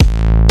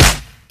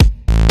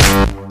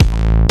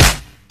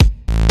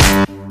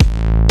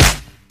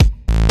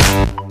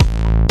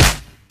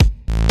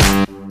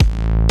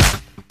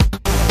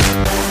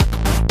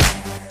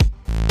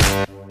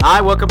Hi,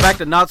 welcome back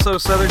to Not So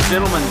Southern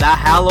Gentlemen, the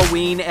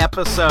Halloween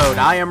episode.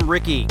 I am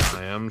Ricky.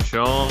 I am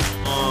Sean.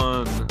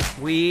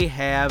 We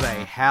have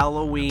a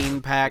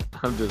Halloween pack.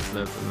 I'm just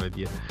messing with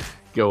you.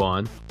 Go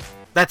on.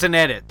 That's an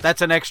edit.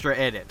 That's an extra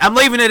edit. I'm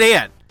leaving it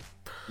in.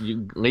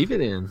 You leave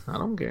it in. I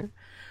don't care.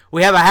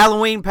 We have a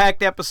Halloween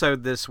packed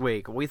episode this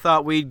week. We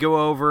thought we'd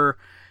go over.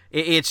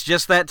 It's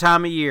just that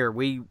time of year.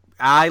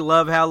 I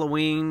love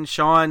Halloween.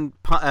 Sean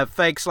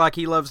fakes like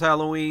he loves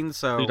Halloween.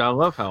 So, dude, I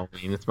love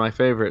Halloween. It's my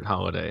favorite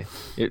holiday.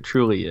 It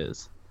truly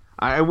is.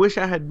 I wish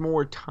I had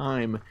more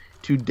time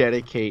to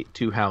dedicate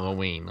to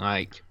Halloween.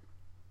 Like,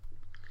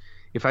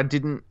 if I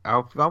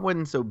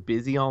wasn't so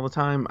busy all the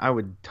time, I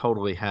would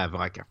totally have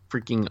like a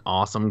freaking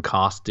awesome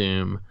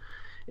costume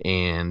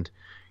and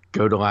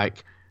go to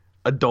like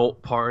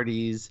adult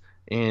parties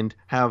and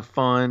have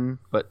fun.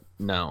 But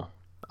no,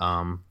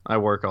 I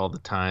work all the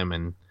time,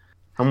 and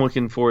I'm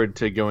looking forward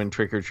to going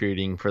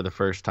trick-or-treating for the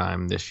first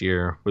time this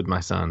year with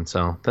my son.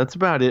 So that's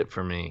about it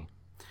for me.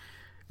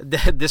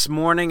 This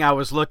morning I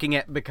was looking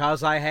at,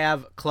 because I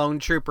have clone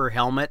trooper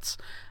helmets,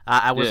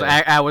 I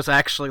was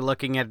actually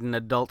looking at an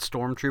adult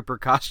stormtrooper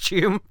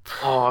costume.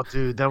 Oh,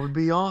 dude, that would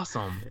be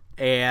awesome.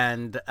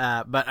 And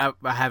but I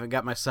haven't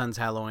got my son's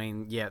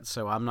Halloween yet,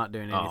 so I'm not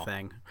doing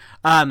anything.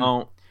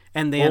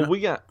 And then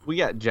we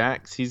got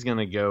Jax. He's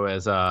gonna go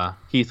as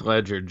Heath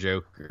Ledger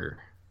Joker.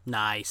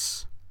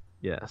 Nice.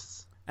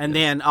 Yes. And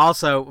then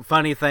also,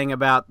 funny thing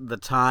about the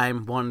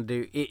time,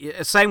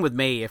 same with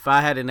me. If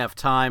I had enough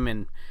time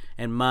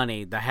and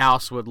money, the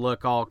house would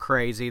look all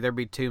crazy. There'd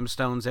be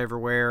tombstones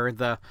everywhere.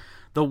 The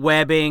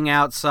webbing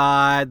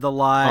outside, the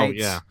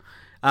lights. Oh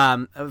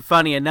yeah.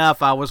 Funny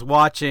enough, I was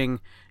watching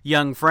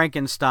Young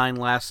Frankenstein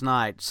last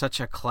night.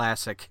 Such a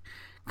classic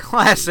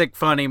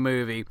funny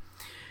movie.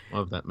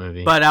 Love that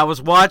movie. But I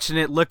was watching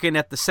it, looking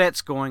at the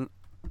sets, going,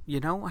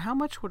 how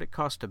much would it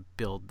cost to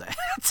build that?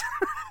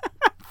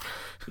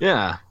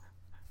 Yeah,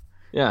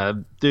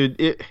 dude,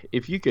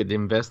 if you could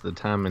invest the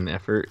time and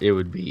effort, it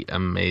would be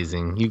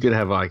amazing. You could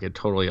have like a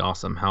totally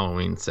awesome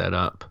Halloween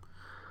setup.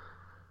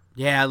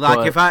 Yeah,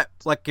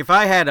 if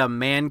I had a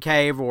man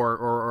cave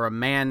or a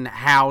man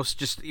house,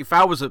 just if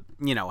I was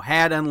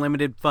had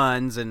unlimited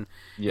funds and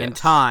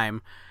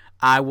time,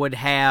 I would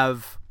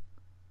have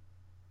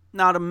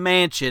not a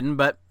mansion,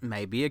 but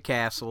maybe a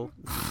castle.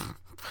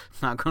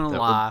 Not gonna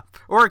lie.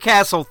 Or a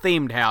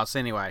castle-themed house,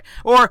 anyway.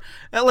 Or,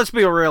 let's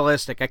be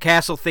realistic, a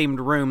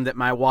castle-themed room that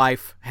my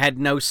wife had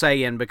no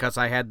say in because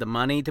I had the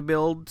money to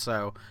build,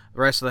 so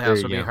the rest of the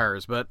house would be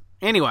hers. But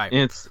anyway.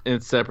 It's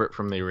separate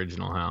from the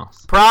original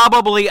house.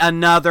 Probably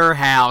another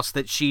house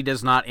that she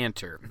does not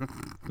enter.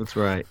 That's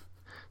right.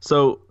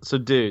 So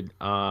dude,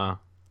 I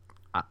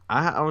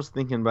was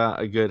thinking about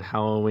a good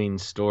Halloween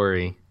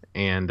story,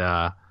 and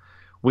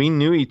we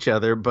knew each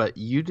other, but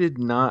you did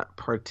not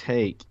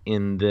partake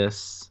in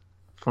this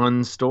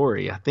fun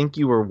story. I think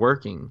you were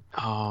working.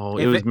 Oh,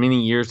 it was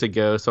many years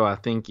ago, so I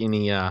think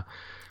any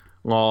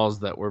laws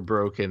that were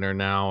broken are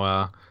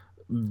now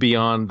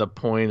beyond the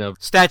point of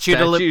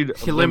statute of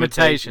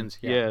limitations.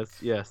 Yeah.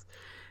 Yes.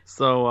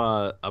 So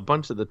a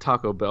bunch of the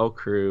Taco Bell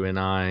crew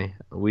and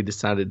we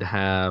decided to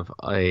have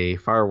a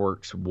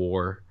fireworks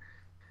war.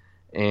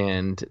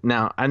 And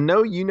now I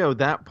know you know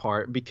that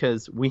part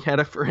because we had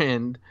a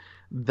friend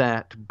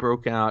that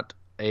broke out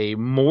a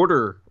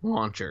mortar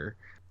launcher.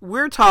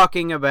 We're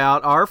talking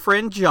about our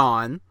friend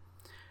John,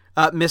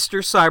 Mr.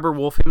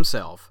 Cyberwolf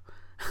himself,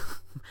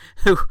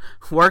 who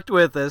worked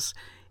with us.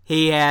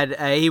 He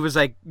was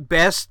a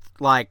best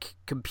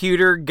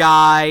computer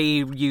guy.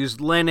 He used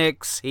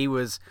Linux. He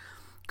was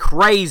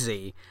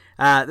crazy.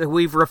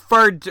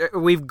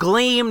 We've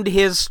gleamed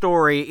his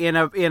story in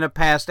a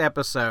past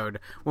episode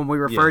when we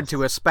referred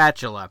to a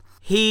spatula.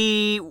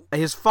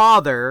 His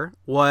father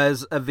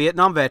was a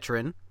Vietnam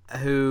veteran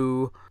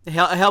who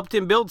helped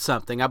him build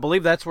something. I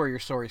believe that's where your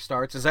story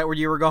starts. Is that where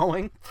you were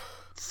going?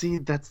 See,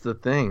 that's the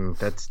thing.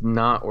 That's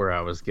not where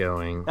I was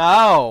going.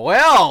 Oh,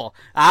 well,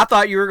 I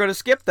thought you were going to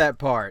skip that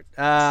part.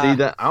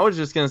 I was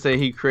just going to say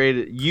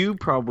you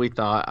probably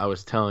thought I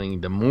was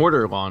telling the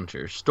mortar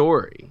launcher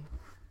story.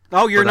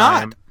 Oh, you're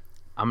not?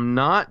 I'm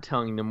not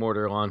telling the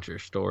mortar launcher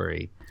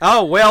story.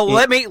 Oh, well,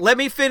 let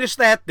me finish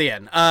that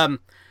then.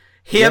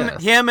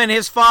 Him and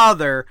his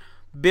father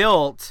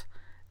built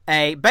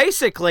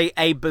basically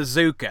a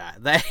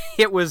bazooka.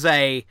 It was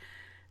a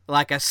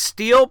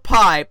steel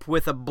pipe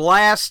with a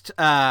blast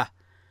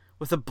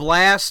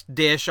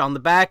dish on the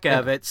back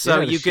of it, so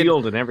you could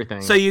shield and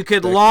everything. So you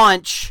could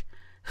launch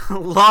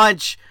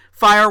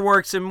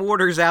fireworks and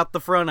mortars out the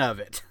front of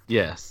it.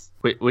 Yes,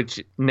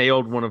 which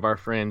nailed one of our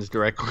friends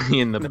directly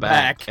in the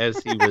back as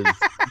he was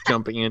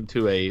jumping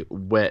into a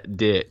wet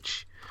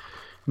ditch.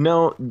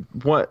 No,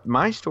 what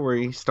my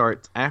story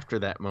starts after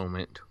that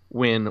moment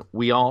when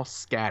we all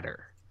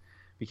scatter.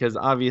 Because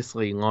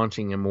obviously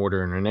launching a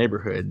mortar in a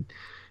neighborhood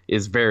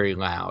is very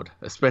loud,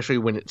 especially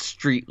when it's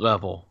street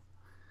level.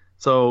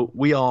 So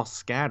we all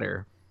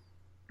scatter.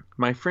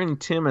 My friend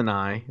Tim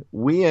and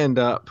we end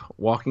up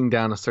walking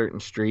down a certain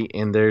street,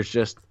 and there's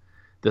just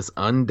this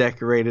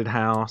undecorated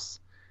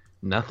house,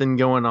 nothing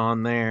going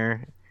on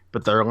there.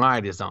 but their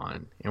light is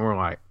on. And we're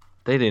like,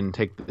 they didn't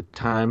take the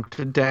time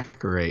to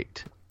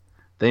decorate.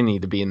 They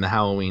need to be in the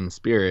Halloween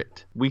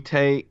spirit. We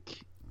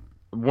take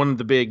one of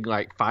the big,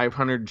 like,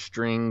 500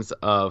 strings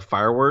of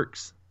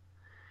fireworks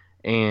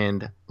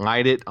and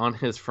light it on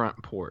his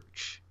front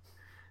porch.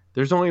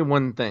 There's only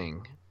one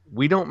thing.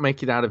 We don't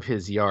make it out of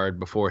his yard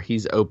before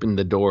he's opened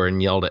the door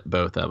and yelled at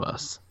both of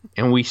us.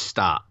 And we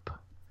stop.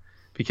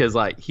 Because,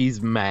 like,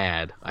 he's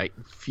mad. Like,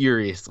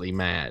 furiously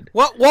mad.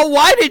 Well,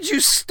 why did you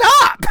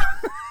stop?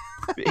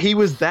 He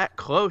was that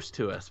close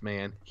to us,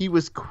 man. He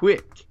was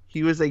quick.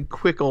 He was a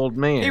quick old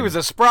man. He was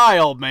a spry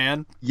old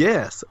man.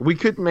 Yes. We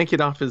couldn't make it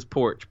off his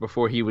porch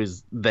before he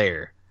was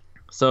there.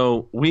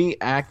 So we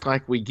act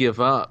like we give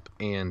up,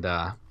 and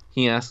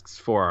he asks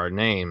for our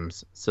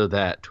names so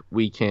that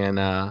we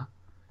can,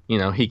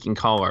 he can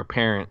call our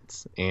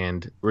parents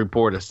and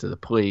report us to the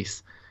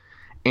police.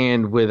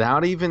 And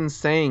without even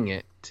saying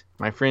it,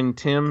 my friend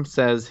Tim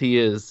says he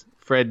is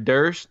Fred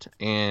Durst,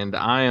 and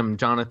I am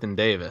Jonathan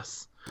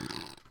Davis.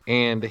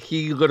 And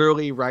he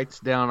literally writes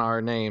down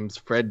our names,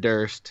 Fred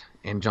Durst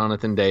and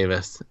Jonathan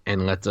Davis,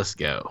 and lets us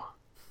go.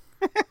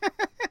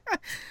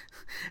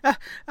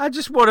 I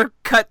just want to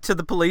cut to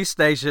the police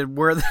station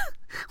where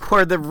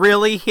the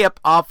really hip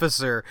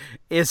officer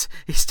is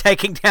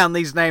taking down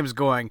these names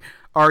going,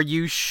 "Are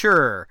you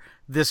sure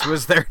this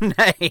was their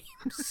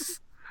names?"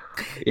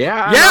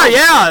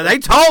 Yeah, they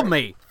told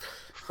me.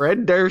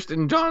 Fred Durst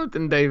and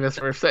Jonathan Davis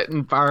were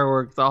setting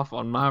fireworks off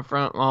on my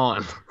front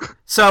lawn.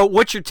 So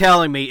what you're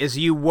telling me is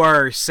you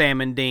were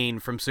Sam and Dean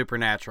from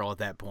Supernatural at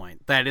that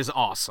point. That is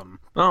awesome.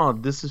 Oh,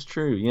 this is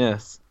true,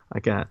 yes.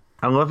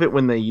 I love it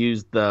when they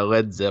use the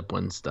Led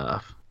Zeppelin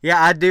stuff.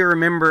 Yeah, I do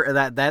remember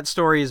that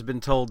story has been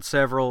told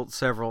several.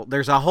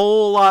 There's a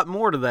whole lot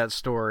more to that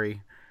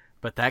story,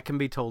 but that can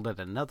be told at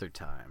another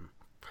time.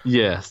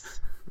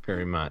 Yes,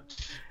 very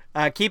much.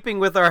 Keeping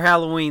with our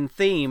Halloween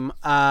theme,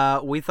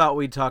 we thought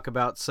we'd talk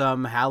about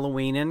some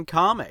Halloween in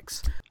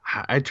comics.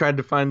 I tried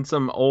to find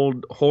some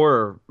old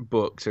horror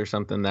books or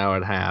something that I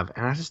would have,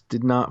 and I just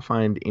did not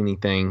find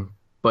anything.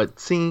 But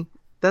see,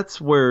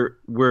 that's where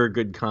we're a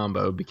good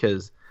combo,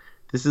 because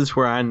this is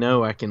where I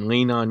know I can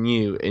lean on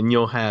you, and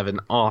you'll have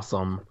an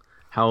awesome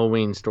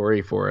Halloween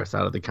story for us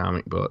out of the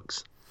comic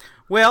books.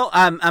 Well,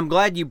 I'm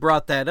glad you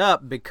brought that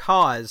up,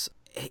 because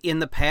in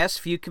the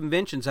past few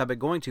conventions I've been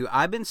going to,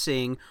 I've been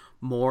seeing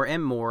more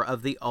and more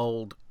of the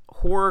old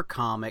horror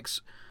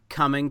comics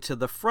coming to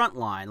the front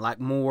line, like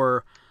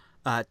more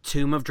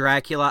Tomb of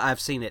Dracula.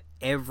 I've seen at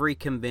every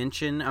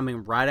convention. I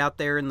mean, right out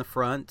there in the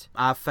front.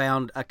 I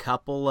found a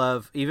couple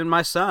of, even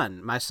my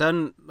son,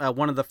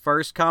 one of the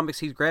first comics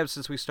he's grabbed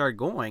since we started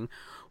going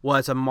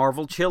was a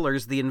Marvel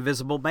Chillers, The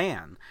Invisible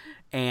Man.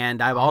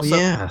 And I've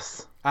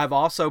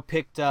also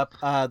picked up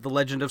The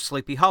Legend of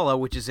Sleepy Hollow,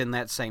 which is in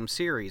that same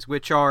series,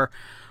 which are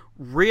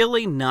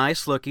really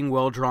nice looking,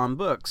 well-drawn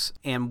books.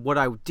 And what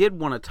I did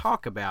want to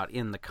talk about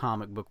in the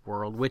comic book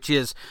world, which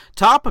is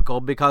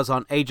topical because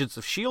on Agents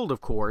of S.H.I.E.L.D., of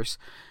course,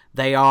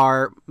 they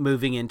are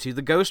moving into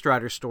the Ghost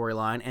Rider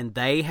storyline, and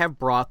they have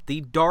brought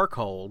the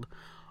Darkhold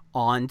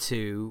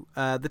onto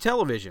the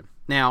television.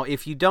 Now,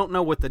 if you don't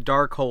know what the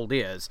Darkhold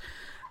is,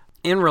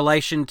 in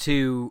relation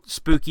to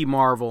spooky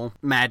Marvel,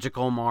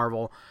 magical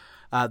Marvel,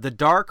 the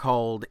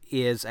Darkhold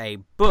is a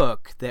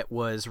book that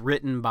was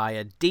written by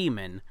a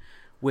demon,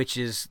 which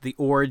is the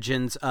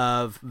origins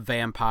of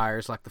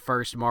vampires. Like the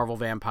first Marvel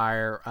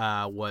vampire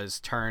was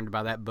turned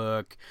by that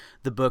book.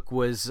 The book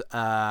was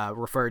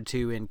referred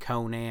to in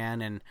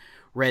Conan and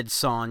Red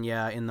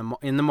Sonja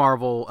in the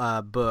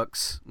Marvel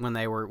books when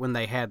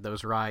they had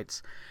those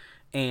rights.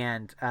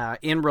 And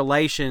in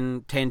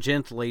relation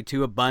tangentially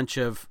to a bunch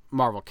of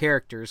Marvel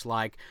characters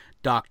like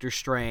Doctor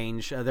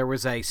Strange, there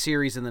was a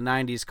series in the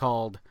 90s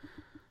called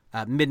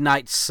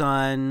Midnight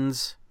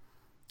Suns,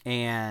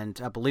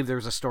 and I believe there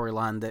was a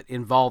storyline that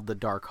involved the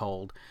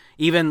Darkhold.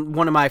 Even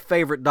one of my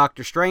favorite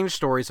Doctor Strange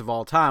stories of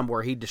all time,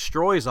 where he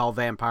destroys all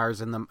vampires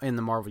in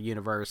the Marvel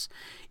Universe,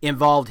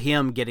 involved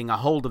him getting a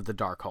hold of the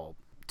Darkhold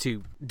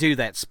to do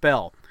that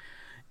spell.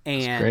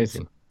 And it's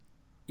crazy.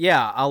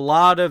 Yeah, a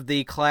lot of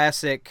the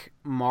classic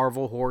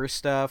Marvel horror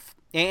stuff.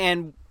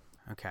 And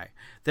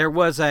there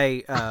was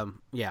a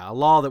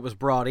law that was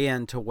brought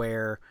in to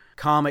where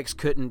comics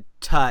couldn't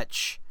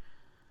touch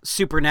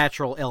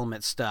supernatural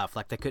element stuff.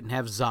 Like they couldn't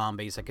have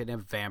zombies, they couldn't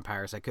have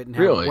vampires, they couldn't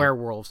have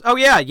werewolves. Oh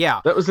yeah.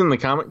 That was in the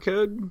comic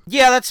code?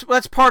 Yeah,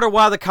 that's part of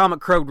why the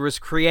comic code was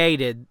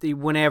created.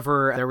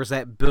 Whenever there was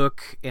that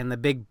book and the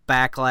big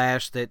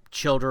backlash that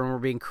children were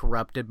being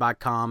corrupted by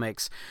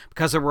comics,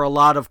 because there were a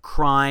lot of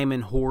crime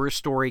and horror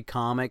story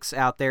comics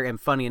out there. And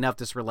funny enough,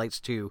 this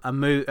relates to a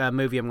movie I'm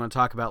going to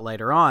talk about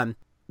later on,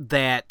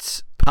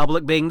 that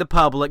public being the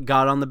public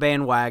got on the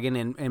bandwagon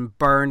and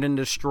burned and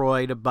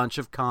destroyed a bunch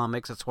of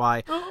comics. That's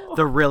why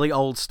the really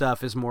old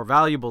stuff is more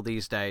valuable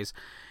these days.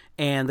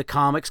 And the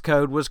comics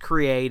code was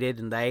created,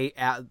 and they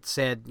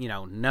said,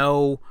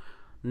 no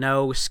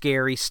no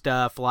scary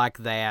stuff like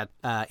that.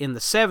 In the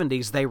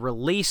 70s, they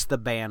released the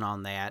ban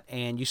on that,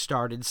 and you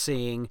started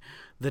seeing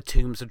the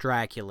Tombs of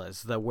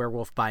Draculas, the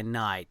Werewolf by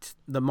Night,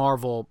 the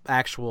Marvel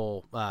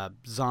actual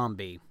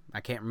zombie. I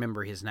can't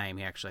remember his name.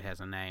 He actually has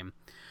a name.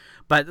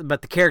 But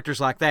the characters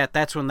like that,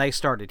 that's when they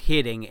started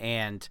hitting,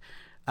 and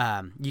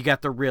you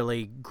got the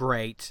really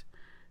great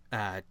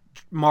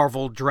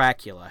Marvel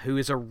Dracula, who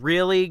is a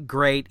really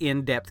great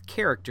in-depth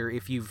character.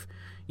 If you've,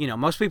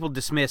 most people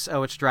dismiss,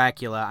 oh, it's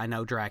Dracula, I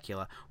know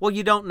Dracula. Well,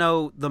 you don't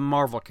know the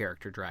Marvel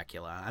character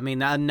Dracula. I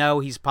mean, I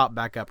know he's popped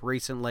back up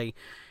recently,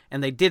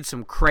 and they did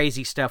some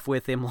crazy stuff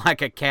with him,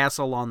 like a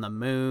castle on the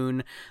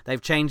moon.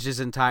 They've changed his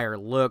entire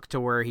look to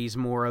where he's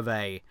more of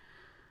a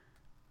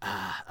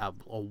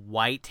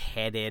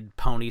white-headed,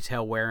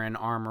 ponytail-wearing,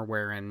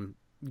 armor-wearing,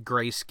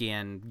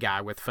 gray-skinned guy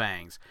with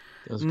fangs.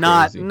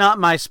 Not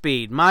my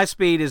speed. My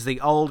speed is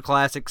the old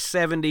classic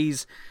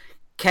 70s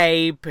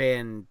cape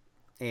and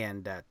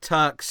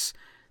tux,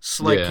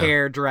 slick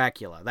hair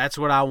Dracula. That's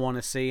what I want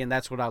to see, and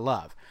that's what I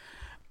love.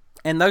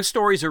 And those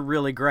stories are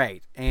really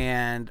great.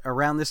 And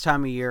around this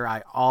time of year,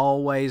 I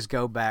always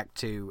go back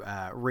to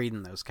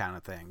reading those kind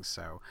of things.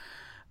 So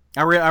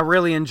I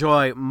really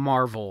enjoy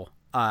Marvel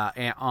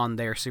on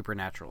their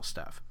supernatural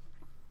stuff.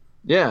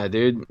 Yeah,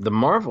 dude. The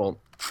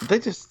Marvel, they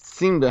just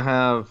seem to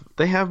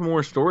have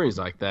more stories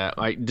like that.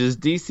 Like, does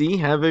DC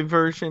have a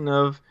version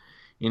of,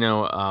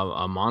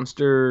 a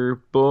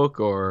monster book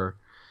or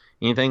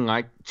anything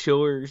like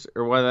Chillers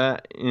or what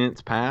that in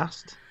its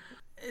past?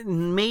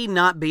 Me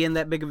not being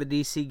that big of a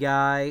DC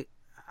guy,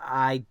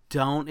 I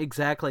don't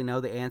exactly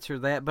know the answer to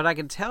that, but I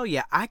can tell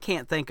you I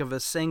can't think of a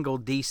single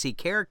DC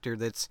character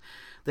that's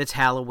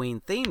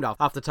Halloween themed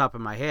off the top of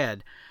my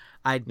head.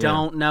 I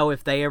don't know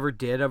if they ever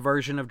did a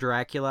version of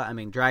Dracula. I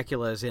mean,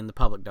 Dracula is in the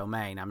public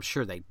domain. I'm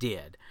sure they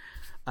did.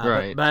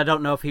 Right. But I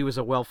don't know if he was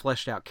a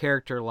well-fleshed-out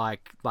character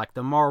like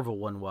the Marvel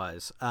one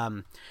was.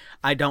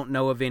 I don't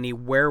know of any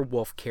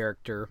werewolf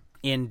character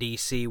in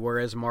DC,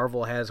 whereas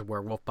Marvel has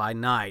Werewolf by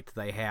Night.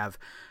 They have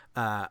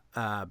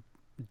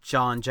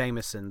John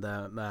Jameson,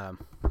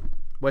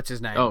 what's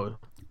his name? Oh,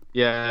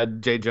 yeah,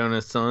 J.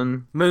 Jonah's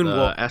son,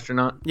 Moonwolf,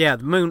 astronaut. Yeah,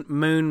 the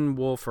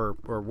Moonwolf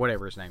or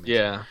whatever his name is.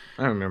 Yeah,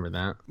 I remember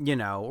that.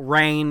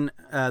 Reign,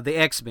 the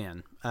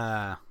X-Men.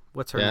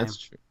 What's her name? That's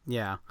true.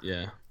 Yeah.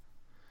 Yeah.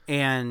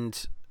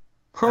 And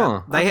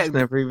I have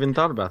never even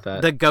thought about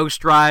that. The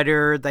Ghost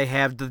Rider. They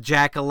have the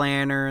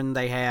Jack-o'-lantern.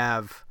 They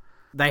have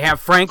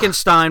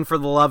Frankenstein, for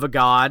the love of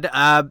God.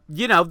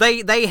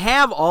 They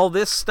have all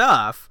this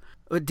stuff.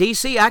 With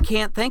DC, I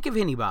can't think of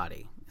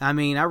anybody. I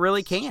mean, I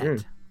really can't. Sure.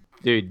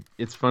 Dude,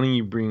 it's funny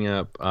you bring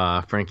up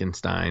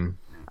Frankenstein.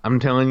 I'm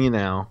telling you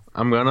now,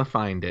 I'm going to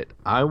find it.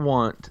 I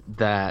want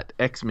that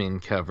X-Men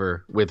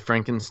cover with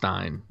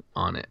Frankenstein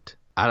on it.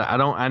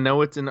 I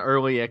know it's an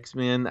early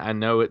X-Men. I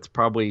know it's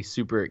probably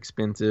super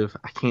expensive.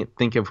 I can't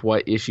think of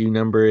what issue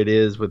number it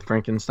is with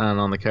Frankenstein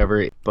on the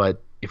cover.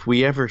 But if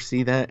we ever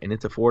see that and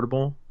it's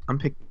affordable, I'm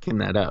picking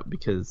that up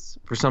because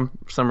for some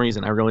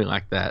reason I really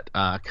like that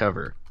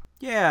cover.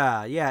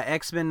 Yeah,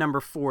 X-Men number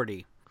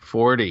 40.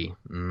 40.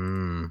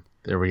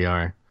 There we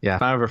are. Yeah,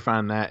 if I ever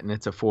find that and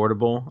it's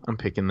affordable, I'm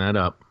picking that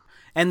up.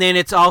 And then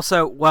it's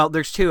also, well,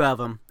 there's two of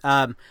them.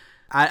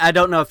 I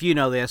don't know if you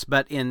know this,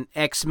 but in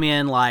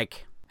X-Men,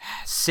 like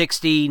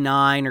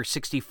 69 or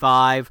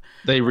 65,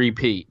 they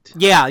repeat.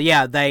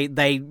 Yeah,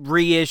 they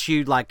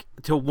reissued like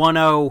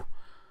to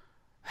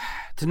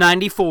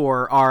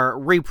 94 are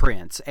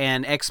reprints,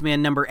 and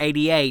X-Men number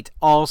 88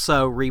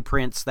 also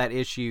reprints that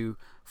issue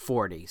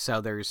 40.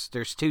 So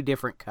there's two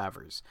different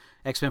covers,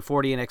 X-Men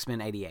 40 and X-Men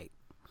 88.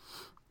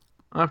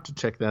 I'll have to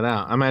check that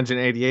out. I imagine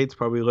 88's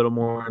probably a little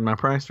more in my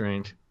price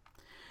range.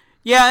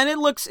 Yeah, and it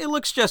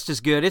looks just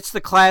as good. It's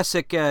the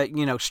classic,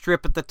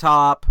 strip at the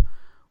top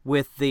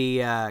with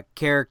the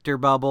character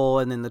bubble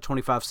and then the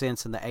 25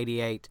 cents in the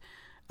 88.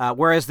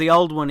 Whereas the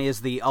old one is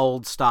the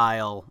old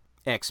style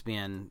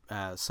X-Men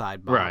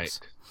side box.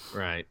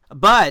 Right.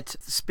 But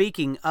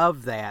speaking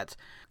of that,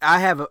 I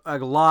have a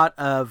lot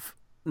of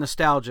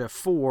nostalgia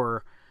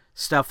for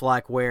stuff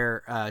like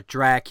where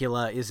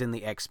Dracula is in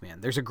the X-Men.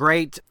 That's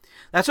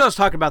what I was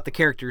talking about, the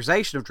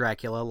characterization of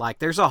Dracula. Like,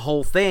 there's a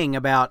whole thing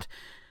about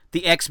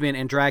the X-Men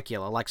and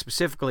Dracula, like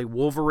specifically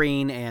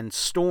Wolverine and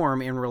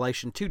Storm in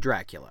relation to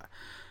Dracula.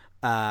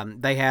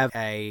 They have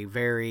a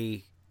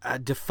very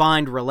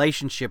defined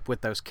relationship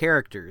with those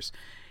characters.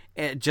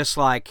 Just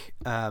like,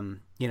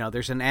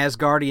 there's an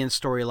Asgardian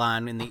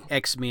storyline in the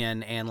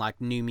X-Men and like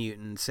New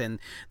Mutants, and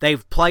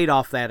they've played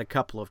off that a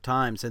couple of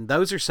times, and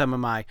those are some of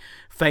my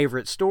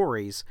favorite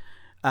stories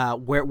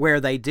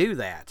where they do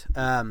that.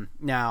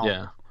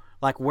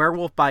 Like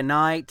Werewolf by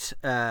Night,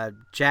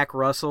 Jack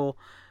Russell,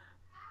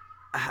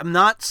 I'm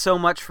not so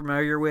much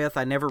familiar with.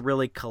 I never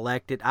really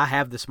collected. I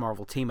have this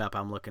Marvel team-up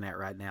I'm looking at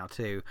right now,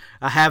 too.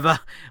 I have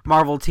a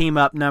Marvel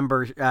team-up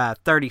number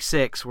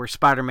 36 where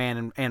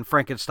Spider-Man and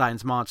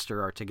Frankenstein's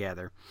monster are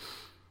together.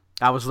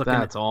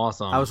 That's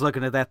awesome. I was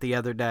looking at that the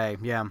other day,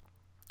 yeah.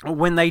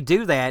 When they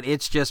do that,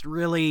 it's just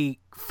really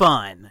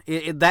fun.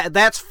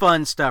 That's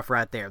fun stuff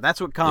right there. That's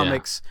what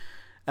comics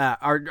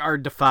are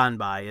defined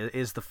by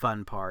is the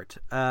fun part.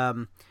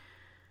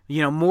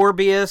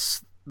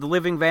 Morbius, the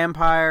living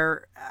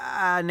vampire.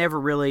 I never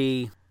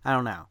really. I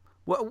don't know.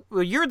 Well,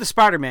 you're the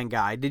Spider-Man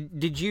guy.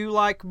 Did you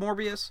like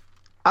Morbius?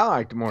 I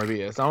liked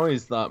Morbius. I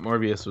always thought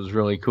Morbius was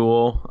really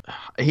cool.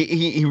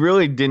 He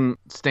really didn't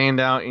stand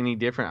out any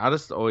different. I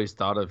just always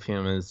thought of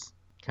him as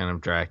kind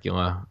of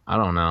Dracula. I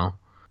don't know.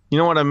 You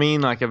know what I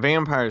mean? Like, a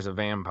vampire is a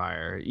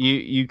vampire.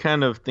 You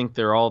kind of think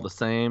they're all the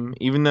same,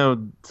 even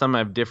though some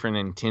have different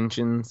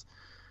intentions.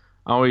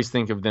 I always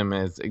think of them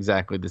as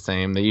exactly the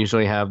same. They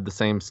usually have the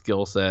same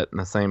skill set and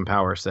the same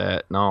power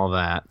set and all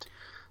that.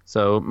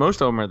 So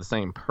most of them are the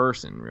same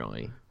person,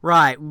 really.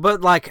 Right,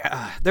 but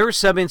there were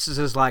some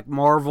instances like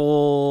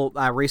Marvel.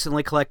 I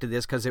recently collected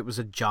this because it was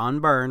a John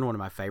Byrne, one of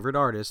my favorite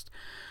artists.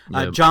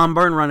 Yep. John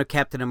Byrne run of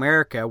Captain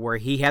America, where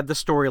he had the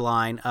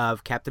storyline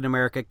of Captain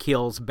America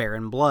kills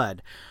Baron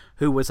Blood,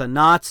 who was a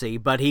Nazi,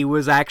 but he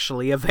was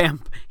actually a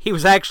he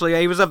was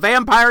a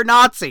vampire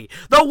Nazi,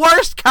 the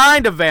worst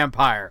kind of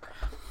vampire.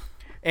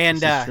 And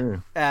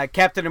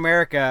Captain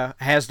America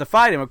has to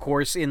fight him, of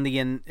course, in the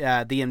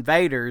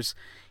Invaders.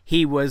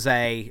 He was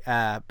a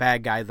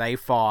bad guy they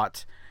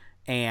fought,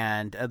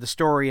 and the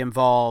story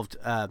involved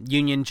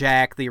Union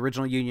Jack, the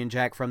original Union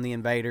Jack from the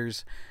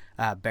Invaders,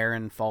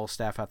 Baron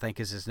Falstaff, I think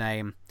is his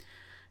name,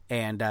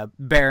 and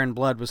Baron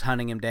Blood was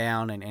hunting him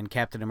down, and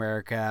Captain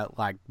America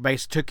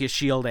took his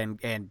shield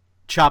and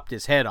chopped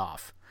his head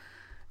off.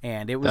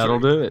 And that'll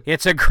do it.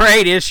 It's a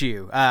great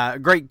issue, a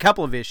great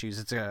couple of issues.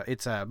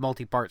 It's a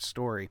multi-part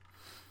story.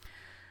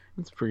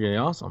 It's pretty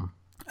awesome.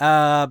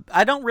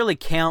 I don't really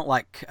count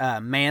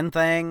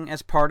Man-Thing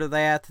as part of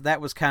that. That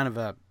was kind of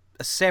a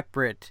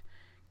separate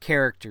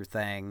character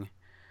thing.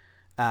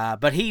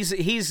 But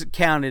he's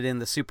counted in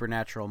the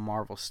Supernatural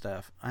Marvel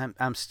stuff.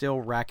 I'm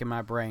still racking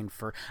my brain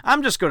for.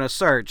 I'm just going to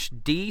search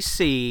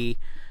DC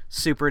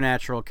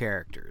Supernatural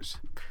characters.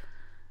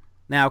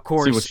 Now, of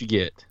course, see what you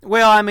get.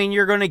 Well, I mean,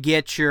 you're going to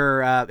get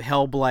your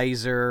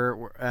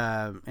Hellblazer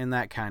and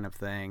that kind of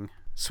thing.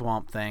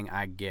 Swamp Thing,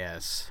 I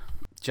guess.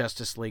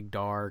 Justice League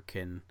Dark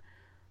and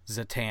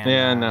Zatanna.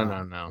 Yeah,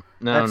 no.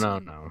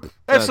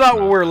 That's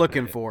not what we're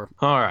looking for.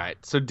 All right,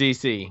 so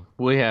DC,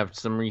 we have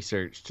some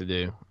research to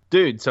do.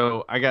 Dude,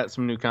 so I got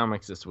some new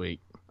comics this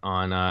week.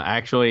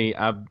 Actually,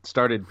 I've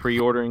started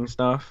pre-ordering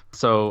stuff.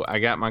 So I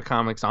got my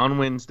comics on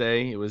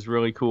Wednesday. It was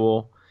really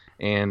cool.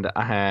 And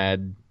I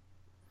had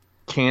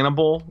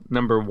Cannibal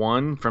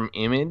 #1 from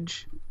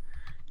Image.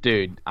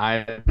 Dude, I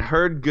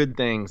heard good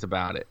things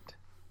about it.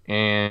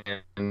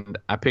 And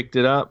I picked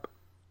it up.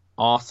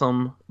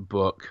 Awesome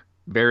book.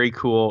 Very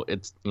cool.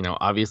 It's,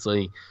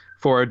 obviously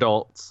for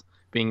adults,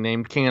 being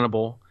named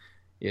Cannibal.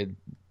 It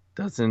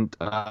doesn't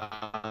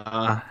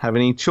have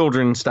any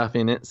children stuff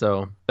in it,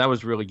 so that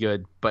was really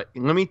good. But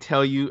let me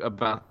tell you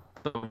about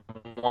the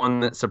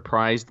one that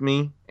surprised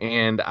me,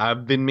 and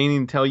I've been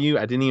meaning to tell you.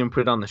 I didn't even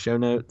put it on the show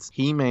notes.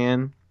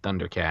 He-Man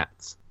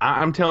Thundercats.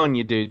 I'm telling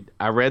you, dude,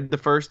 I read the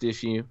first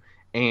issue,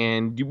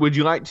 and would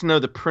you like to know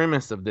the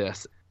premise of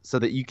this so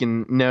that you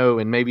can know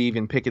and maybe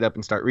even pick it up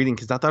and start reading?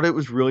 Because I thought it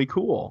was really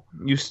cool.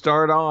 You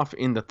start off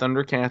in the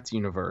Thundercats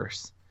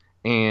universe,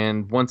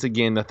 and once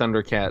again, the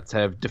Thundercats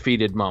have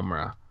defeated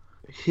Mumm-Ra.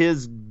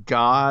 His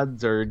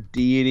gods or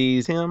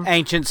deities,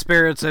 ancient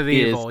spirits of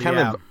evil,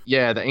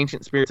 the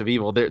ancient spirits of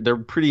evil. They're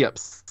pretty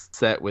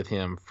upset with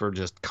him for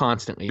just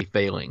constantly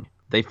failing.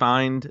 They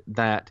find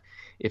that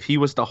if he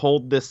was to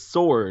hold this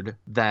sword,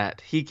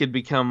 that he could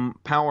become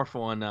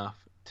powerful enough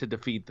to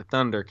defeat the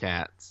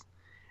Thundercats.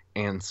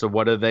 And so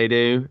what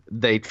do?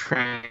 They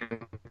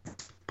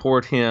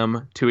transport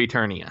him to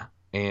Eternia.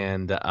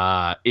 And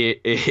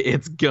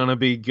it's gonna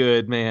be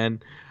good,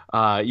 man.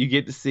 You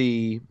get to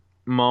see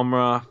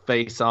Mumm-Ra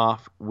face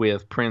off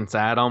with Prince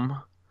Adam,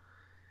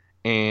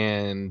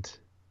 and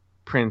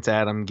Prince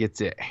Adam gets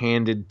it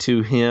handed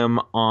to him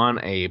on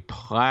a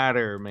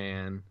platter,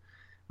 man.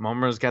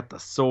 Mumm-Ra's got the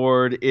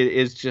sword. It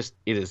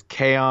is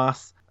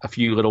chaos. A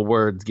few little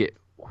words get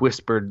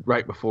whispered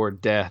right before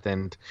death,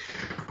 and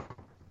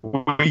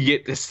we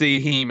get to see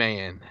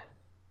He-Man.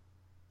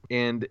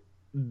 And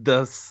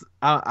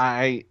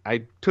I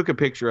took a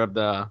picture of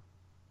the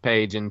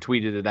page and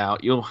tweeted it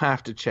out. You'll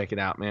have to check it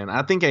out, man.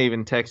 I think I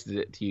even texted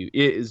it to you.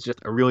 It is just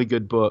a really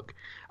good book.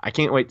 I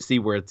can't wait to see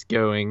where it's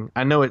going.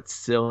 I know it's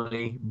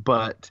silly,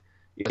 but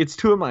it's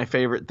two of my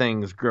favorite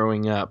things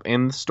growing up,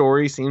 and the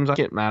story seems like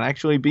it might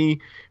actually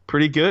be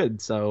pretty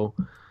good. So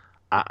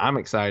I'm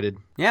excited.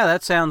 Yeah,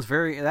 that sounds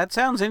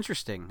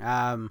interesting.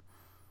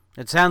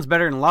 It sounds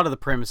better than a lot of the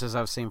premises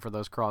I've seen for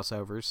those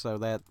crossovers, so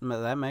that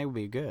may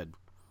be good.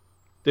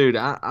 Dude,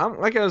 I'm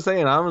like I was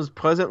saying, I was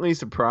pleasantly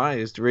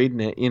surprised reading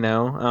it. You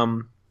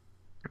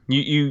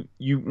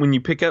when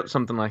you pick up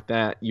something like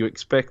that, you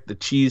expect the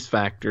cheese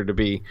factor to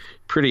be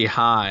pretty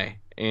high,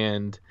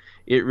 and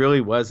it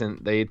really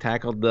wasn't. They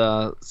tackled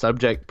the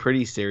subject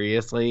pretty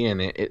seriously, and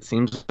it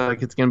seems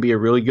like it's going to be a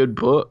really good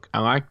book. I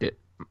liked it.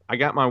 I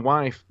got my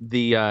wife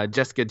the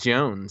Jessica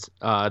Jones,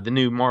 the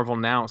new Marvel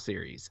Now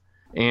series,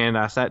 and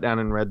I sat down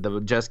and read the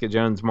Jessica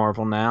Jones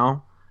Marvel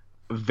Now.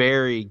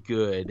 very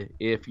good.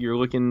 If you're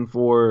looking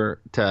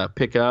to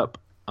pick up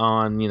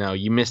on,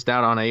 you missed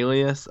out on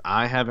Alias.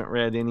 I haven't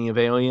read any of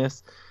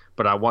Alias,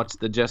 but I watched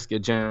the Jessica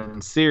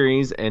Jones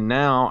series, and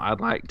now I'd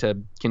like to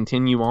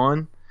continue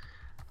on.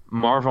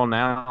 Marvel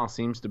now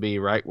seems to be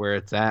right where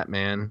it's at,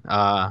 man.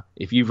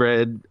 If you've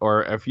read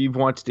or if you've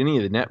watched any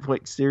of the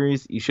Netflix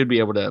series, you should be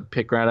able to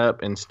pick right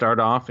up and start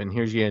off, and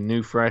here's you a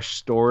new, fresh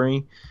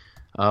story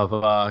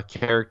of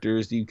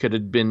characters you could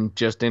have been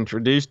just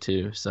introduced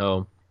to.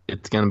 So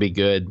it's going to be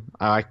good.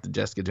 I like the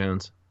Jessica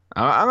Jones.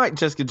 I like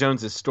Jessica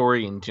Jones'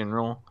 story in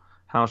general,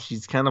 how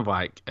she's kind of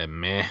like a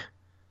meh.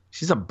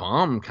 She's a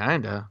bum,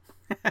 kind of.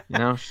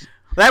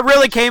 That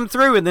really came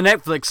through in the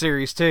Netflix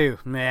series, too.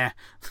 Meh.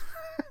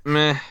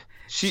 Meh.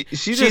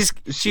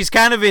 She's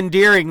kind of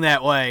endearing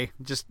that way.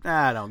 Just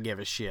I don't give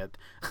a shit.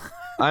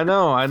 I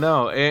know,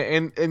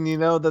 and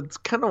that's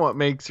kind of what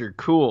makes her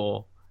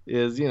cool.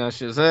 Is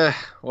she's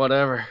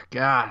whatever.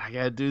 God, I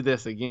gotta do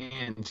this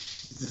again.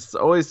 She's just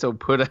always so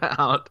put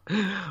out.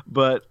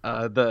 But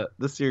the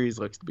series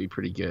looks to be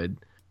pretty good.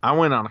 I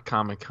went on a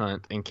comic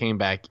hunt and came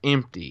back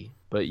empty.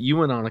 But you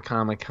went on a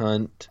comic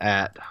hunt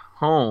at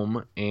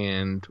home,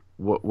 and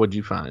what'd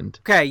you find?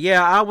 Okay,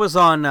 yeah, I was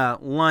on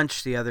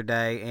lunch the other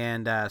day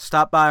and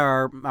stopped by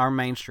our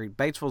main street.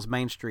 Batesville's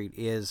main street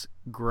is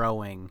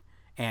growing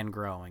and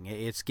growing.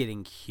 It's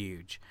getting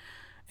huge.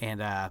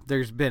 And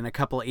there's been a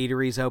couple of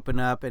eateries open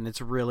up, and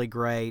it's really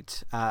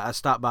great. I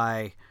stopped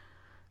by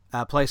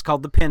a place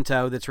called The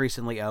Pinto that's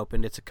recently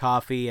opened. It's a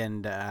coffee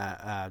and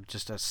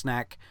just a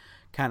snack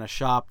kind of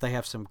shop. They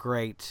have some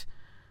great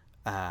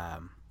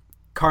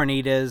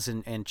carnitas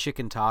and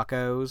chicken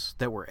tacos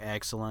that were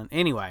excellent.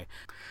 Anyway,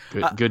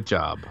 good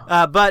job.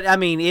 But I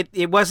mean,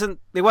 it wasn't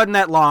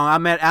that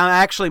long. I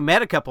actually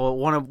met a couple.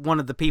 One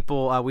of the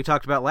people we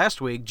talked about last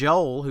week,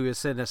 Joel, who has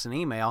sent us an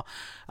email.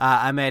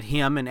 I met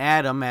him and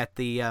Adam at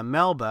the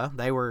Melba.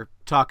 They were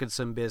talking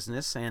some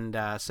business and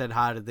said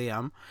hi to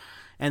them.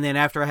 And then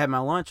after I had my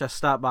lunch, I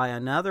stopped by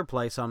another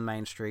place on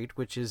Main Street,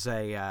 which is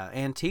a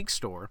antique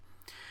store.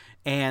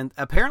 And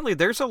apparently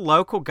there's a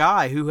local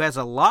guy who has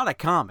a lot of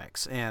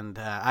comics. And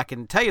I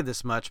can tell you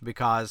this much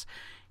because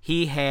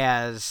he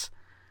has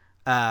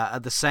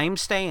the same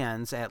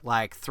stands at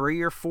like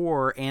 3 or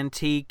 4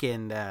 antique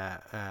and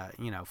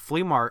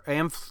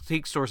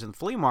antique stores and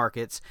flea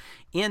markets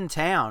in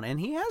town. And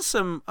he has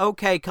some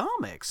okay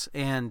comics.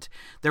 And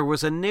there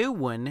was a new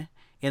one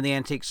in the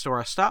antique store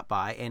I stopped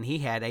by, and he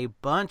had a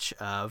bunch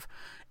of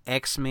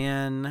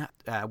X-Men,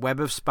 Web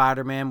of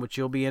Spider-Man, which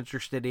you'll be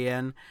interested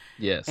in,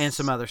 yes, and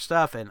some other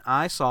stuff. And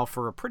I saw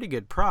for a pretty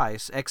good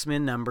price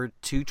X-Men number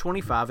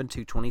 225 and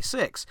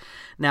 226.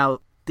 Now,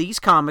 these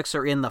comics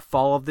are in the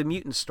Fall of the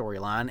Mutant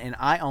storyline, and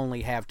I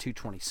only have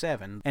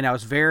 227, and I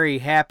was very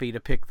happy to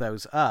pick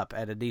those up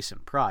at a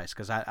decent price,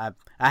 because I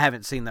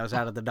haven't seen those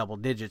out of the double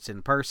digits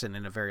in person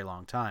in a very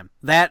long time.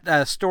 That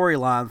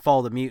storyline, Fall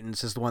of the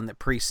Mutants, is the one that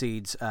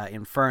precedes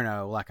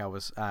Inferno, like I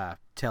was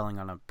telling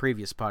on a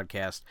previous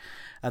podcast.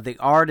 The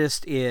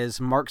artist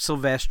is Mark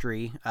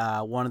Silvestri,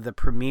 one of the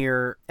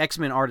premier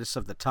X-Men artists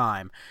of the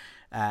time.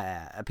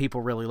 People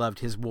really loved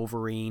his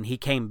Wolverine. He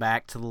came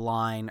back to the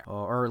line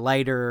or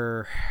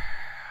later,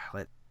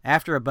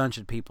 after a bunch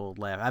of people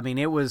left. I mean,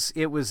 it was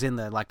in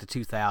the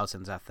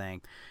 2000s, I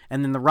think.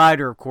 And then the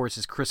writer, of course,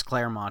 is Chris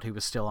Claremont, who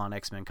was still on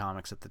X-Men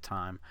Comics at the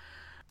time.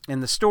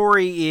 And the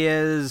story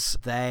is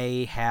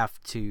they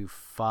have to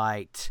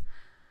fight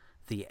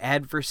the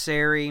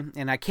adversary,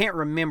 and I can't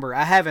remember.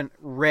 I haven't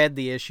read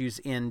the issues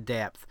in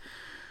depth,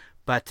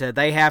 but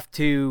they have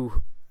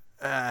to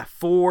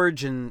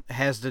Forge and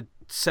has to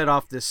set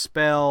off this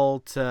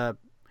spell to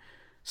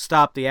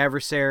stop the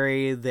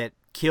adversary that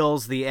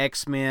kills the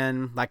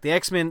X-Men. Like the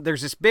X-Men,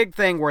 there's this big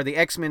thing where the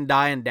X-Men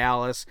die in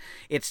Dallas.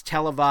 It's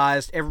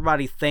televised.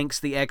 Everybody thinks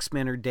the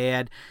X-Men are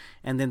dead,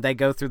 and then they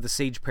go through the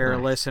Siege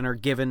Perilous and are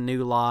given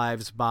new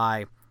lives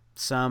by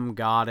some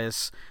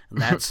goddess.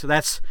 And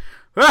that's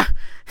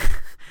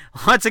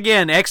once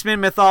again,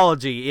 X-Men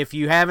mythology. If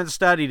you haven't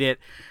studied it,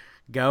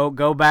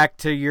 Go back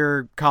to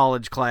your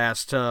college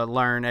class to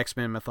learn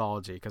X-Men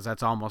mythology, because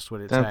that's almost what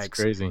it takes. That's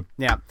crazy.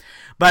 Yeah,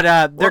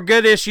 but they're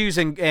good issues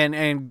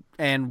and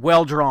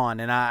well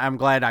drawn, and I'm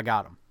glad I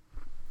got them.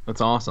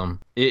 That's awesome.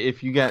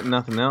 If you got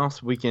nothing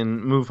else, we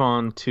can move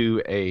on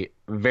to a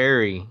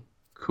very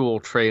cool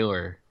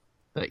trailer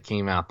that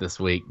came out this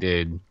week,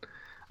 dude.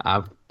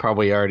 I've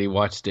probably already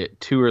watched it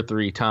 2 or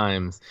 3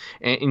 times,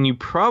 and you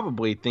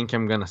probably think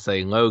I'm gonna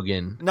say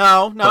Logan.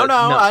 No.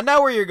 I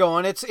know where you're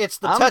going. It's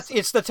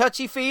the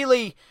touchy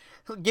feely.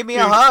 Give me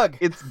a hug.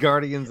 It's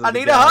Guardians of the Galaxy.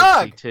 I need a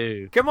hug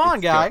 2. Come on,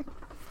 guy.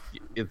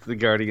 It's the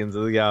Guardians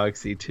of the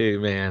Galaxy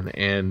 2, man,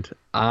 and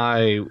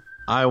I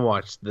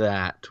watched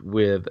that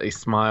with a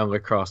smile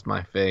across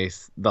my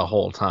face the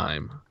whole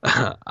time.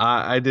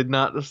 I did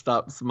not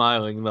stop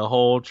smiling. The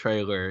whole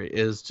trailer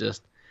is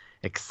just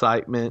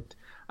excitement.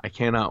 I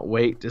cannot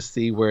wait to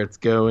see where it's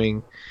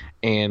going.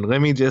 And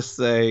let me just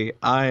say,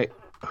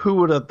 who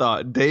would have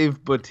thought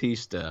Dave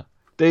Bautista,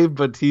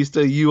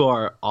 you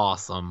are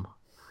awesome.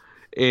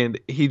 And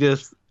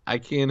I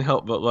can't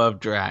help but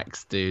love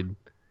Drax, dude.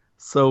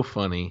 So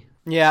funny.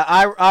 Yeah,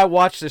 I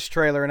watched this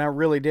trailer and I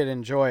really did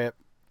enjoy it.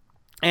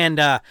 And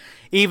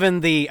even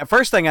the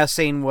first thing I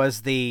seen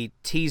was the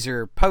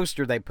teaser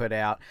poster they put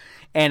out,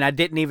 and I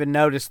didn't even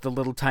notice the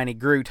little tiny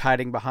Groot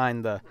hiding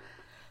behind the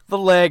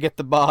leg at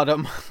the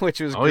bottom, which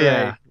was great.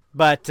 Yeah.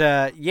 But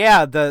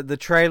yeah, the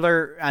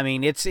trailer. I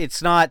mean,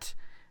 it's not.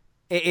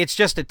 It's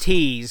just a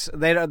tease.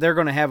 They're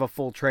going to have a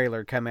full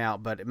trailer come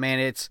out, but man,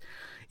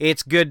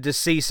 it's good to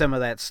see some of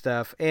that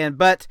stuff.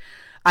 But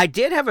I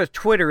did have a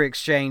Twitter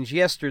exchange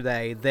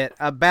yesterday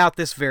about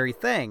this very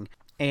thing,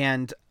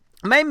 and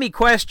made me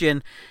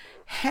question,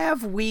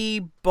 have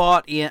we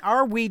bought in,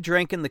 are we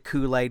drinking the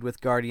Kool-Aid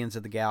with Guardians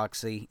of the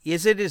Galaxy?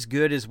 Is it as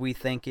good as we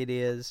think it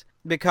is?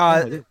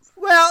 Because,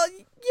 well,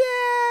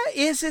 yeah,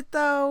 is it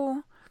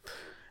though?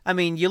 I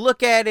mean, you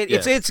look at it,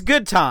 yes. It's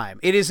good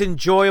time. It is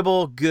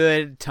enjoyable,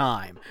 good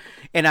time.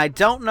 And I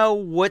don't know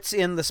what's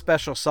in the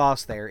special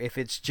sauce there. If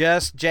it's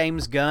just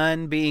James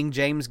Gunn being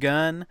James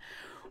Gunn,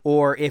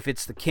 or if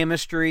it's the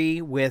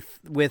chemistry with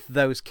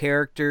those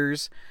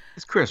characters.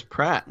 It's Chris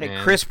Pratt,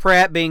 man. Chris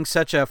Pratt being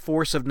such a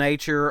force of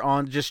nature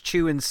on just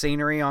chewing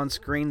scenery on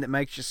screen that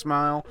makes you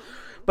smile.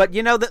 But,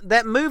 you know,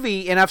 that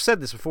movie, and I've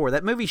said this before,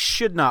 that movie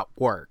should not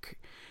work.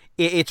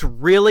 It's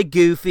really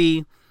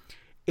goofy.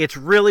 It's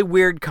really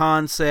weird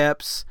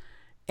concepts.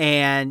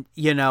 And,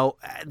 you know,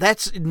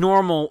 that's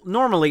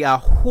normally a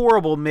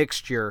horrible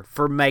mixture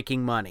for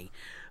making money.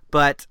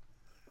 But,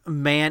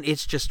 man,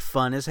 it's just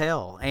fun as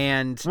hell.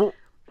 And... Well,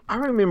 I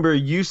remember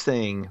you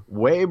saying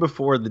way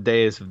before the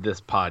days of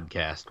this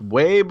podcast,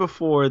 way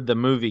before the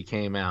movie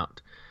came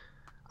out,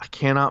 I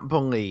cannot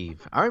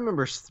believe. I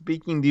remember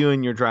speaking to you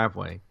in your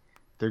driveway.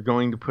 They're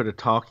going to put a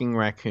talking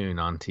raccoon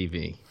on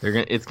TV.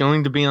 It's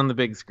going to be on the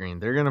big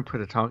screen. They're going to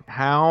put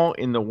how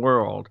in the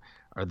world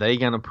are they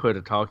going to put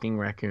a talking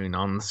raccoon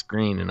on the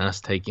screen and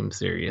us take him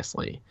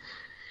seriously?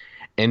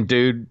 And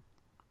dude,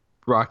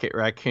 Rocket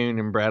Raccoon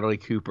and Bradley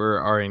Cooper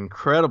are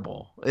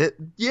incredible.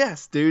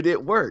 Yes, dude,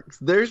 it works.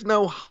 There's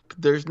no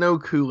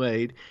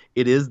Kool-Aid.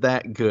 It is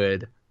that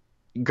good.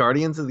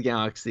 Guardians of the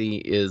Galaxy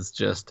is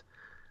just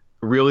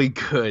really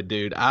good,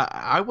 dude.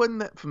 I wasn't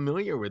that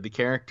familiar with the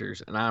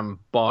characters, and I'm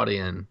bought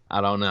in.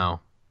 I don't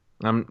know.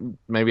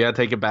 Maybe I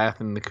take a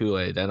bath in the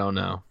Kool-Aid. I don't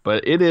know,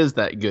 but it is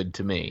that good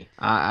to me.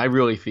 I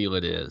really feel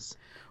it is.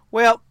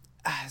 Well,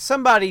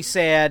 somebody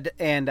said,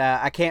 and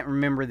I can't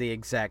remember the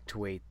exact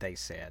tweet they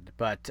said,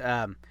 but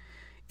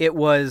it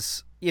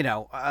was, you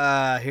know,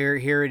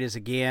 here it is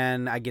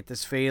again. I get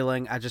this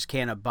feeling. I just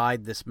can't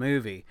abide this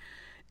movie.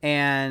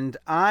 And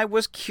I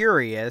was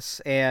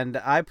curious, and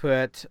I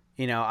put,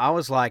 you know, I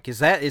was like, is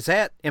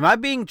that, am I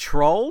being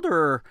trolled,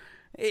 or,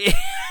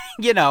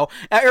 you know,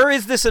 or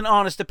is this an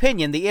honest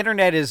opinion? The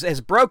internet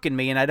has broken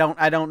me, and I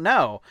don't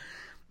know.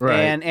 Right.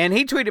 And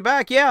he tweeted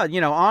back, yeah,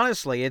 you know,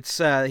 honestly, it's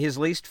his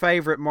least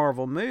favorite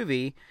Marvel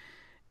movie,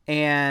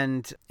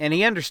 and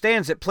he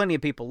understands that plenty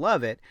of people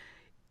love it.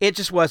 It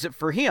just wasn't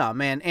for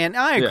him, and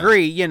I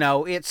agree. Yeah. You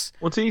know, it's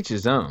to each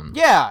his own.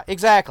 Yeah,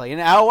 exactly.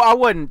 And I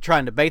wasn't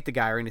trying to bait the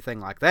guy or anything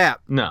like that.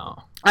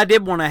 No, I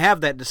did want to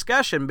have that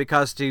discussion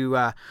because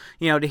to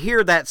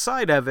hear that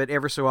side of it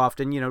ever so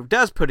often, you know,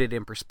 does put it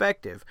in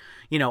perspective.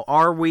 You know,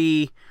 are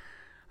we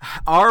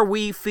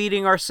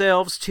feeding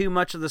ourselves too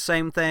much of the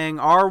same thing?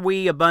 Are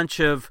we a bunch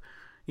of,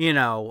 you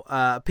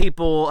know,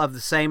 people of the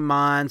same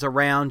minds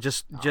around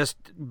just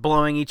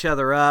blowing each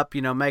other up,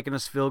 you know, making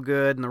us feel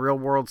good, and the real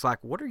world's like,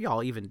 what are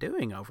y'all even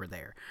doing over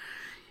there?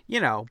 You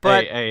know,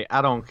 but hey,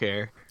 I don't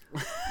care.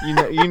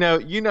 You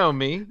know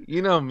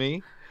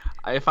me.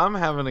 If I'm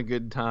having a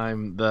good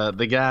time,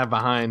 the guy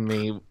behind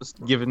me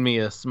giving me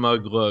a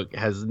smug look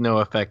has no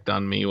effect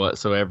on me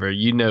whatsoever.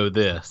 You know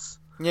this.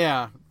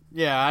 Yeah,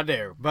 I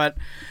do. But,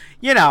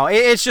 you know,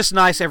 it's just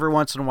nice every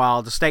once in a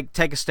while to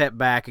take a step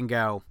back and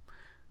go,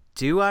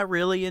 do I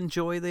really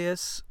enjoy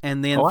this?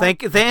 And then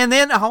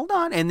hold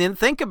on, and then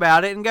think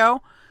about it and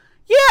go,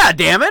 yeah,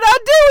 damn it, I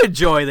do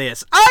enjoy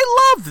this.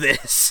 I love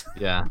this.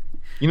 Yeah.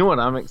 You know what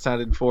I'm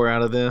excited for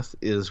out of this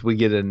is we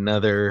get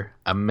another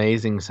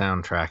amazing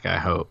soundtrack, I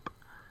hope.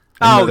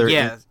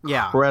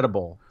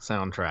 Incredible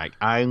soundtrack.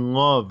 I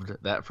loved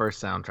that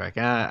first soundtrack.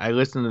 I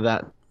listened to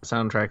that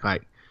soundtrack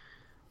like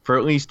for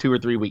at least 2 or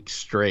 3 weeks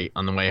straight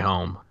on the way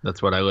home.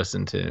 That's what I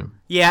listened to.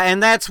 Yeah,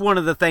 and that's one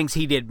of the things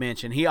he did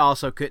mention. He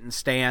also couldn't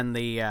stand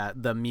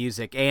the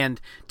music.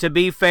 And to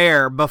be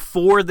fair,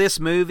 before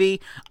this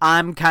movie,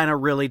 I'm kind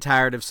of really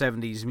tired of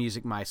 70s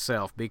music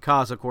myself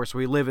because, of course,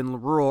 we live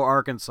in rural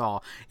Arkansas.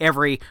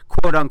 Every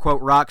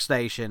quote-unquote rock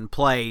station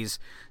plays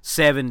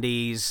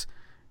 70s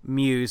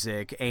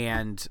music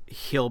and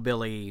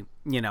hillbilly,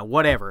 you know,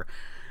 whatever.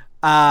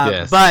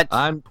 Yes, but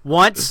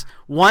once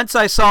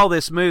I saw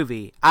this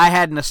movie, I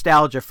had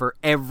nostalgia for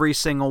every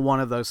single one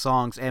of those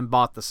songs and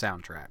bought the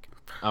soundtrack.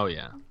 Oh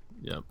yeah,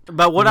 yep.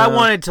 But what I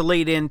wanted to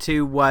lead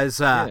into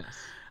was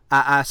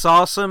I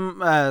saw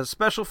some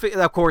special.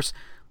 Of course,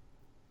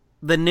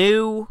 the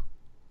new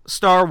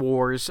Star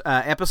Wars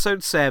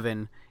Episode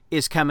 7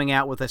 is coming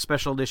out with a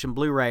special edition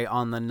Blu-ray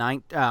on the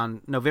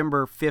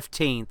November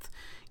 15th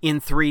in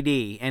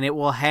 3D, and it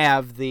will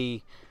have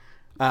the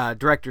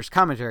director's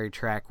commentary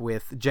track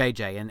with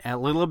JJ, and a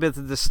little bit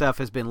of this stuff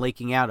has been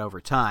leaking out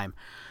over time,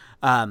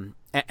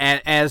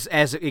 as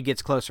it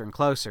gets closer and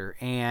closer.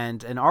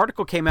 And an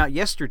article came out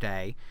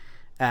yesterday,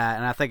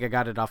 and I think I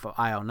got it off of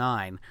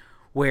IO9,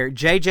 where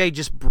JJ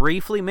just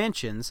briefly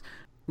mentions,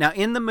 now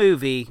in the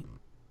movie,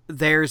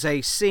 there's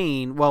a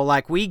scene, well,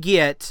 like we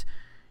get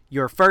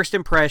your first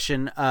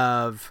impression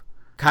of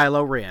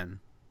Kylo Ren.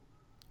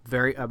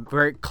 A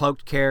very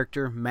cloaked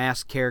character,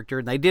 masked character.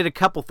 And they did a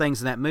couple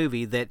things in that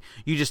movie that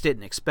you just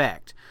didn't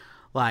expect.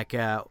 Like,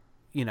 halfway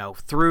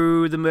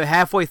through the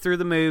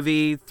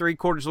movie,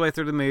 3/4 of the way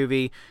through the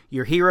movie,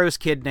 your hero's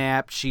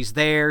kidnapped. She's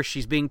there.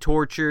 She's being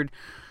tortured.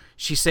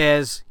 She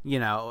says,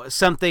 a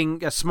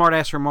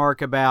smart-ass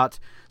remark about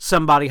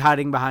somebody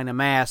hiding behind a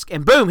mask.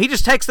 And boom, he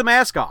just takes the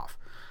mask off.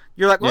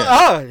 You're like,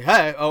 well,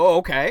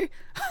 okay.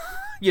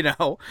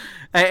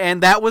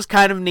 And that was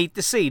kind of neat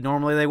to see.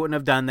 Normally they wouldn't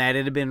have done that.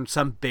 It'd have been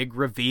some big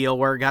reveal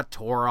where it got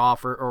tore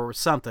off or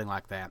something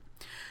like that.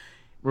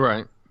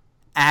 Right.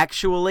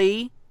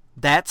 Actually,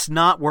 that's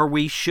not where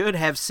we should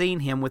have seen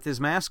him with his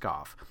mask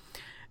off.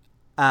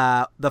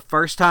 The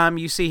first time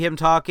you see him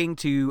talking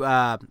to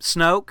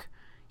Snoke,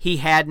 he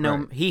had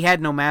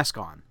no mask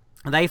on.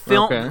 They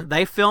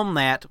filmed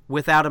that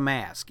without a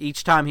mask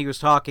each time he was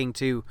talking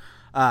to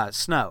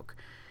Snoke.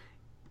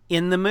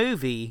 In the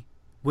movie,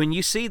 when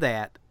you see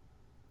that,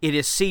 it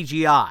is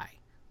CGI.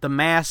 The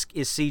mask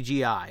is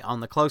CGI on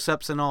the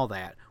close-ups and all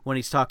that when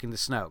he's talking to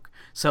Snoke,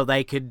 so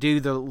they could do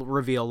the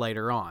reveal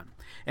later on.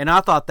 And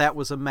I thought that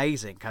was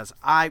amazing because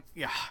I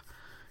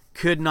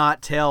could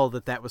not tell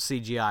that was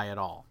CGI at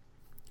all.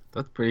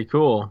 That's pretty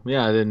cool.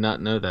 Yeah, I did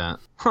not know that.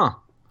 Huh.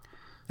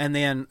 And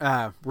then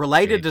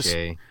related to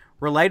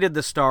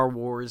Star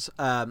Wars,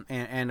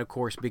 and of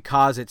course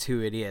because it's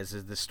who it is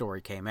as the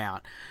story came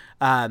out,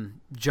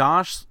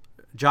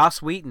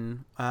 Joss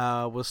Whedon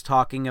was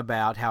talking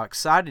about how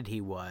excited he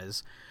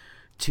was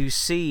to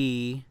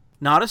see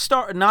not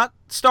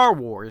Star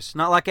Wars,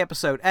 not like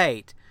Episode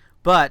 8,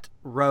 but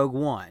Rogue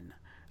One.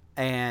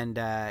 And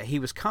he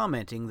was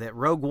commenting that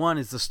Rogue One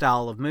is the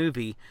style of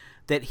movie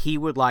that he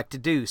would like to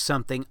do,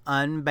 something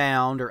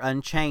unbound or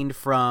unchained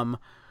from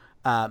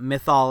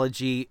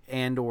mythology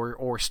and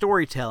or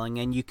storytelling,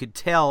 and you could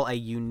tell a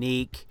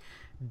unique,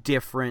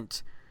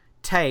 different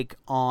take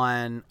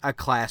on a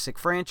classic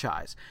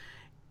franchise.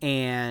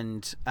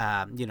 And,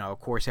 of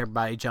course,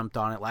 everybody jumped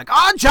on it like,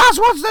 Joss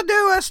wants to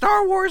do a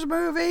Star Wars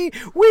movie.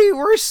 We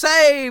were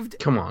saved.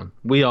 Come on.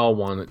 We all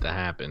want it to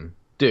happen.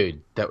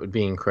 Dude, that would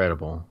be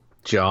incredible.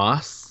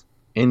 Joss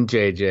and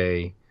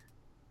JJ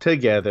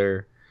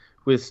together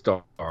with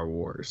Star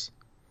Wars.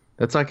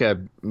 That's like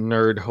a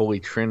nerd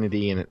holy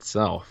trinity in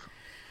itself.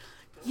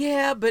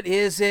 Yeah, but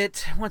is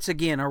it? Once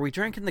again, are we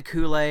drinking the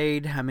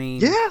Kool-Aid? I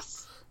mean...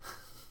 Yes!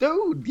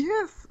 Dude,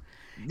 yes!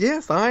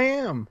 Yes, I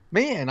am.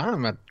 Man,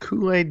 I'm a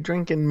Kool-Aid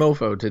drinking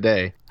mofo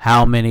today.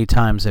 How many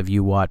times have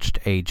you watched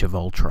Age of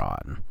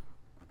Ultron?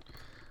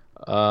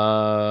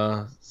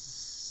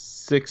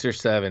 6 or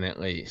 7 at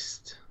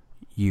least.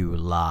 You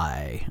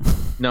lie.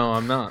 No,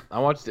 I'm not. I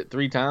watched it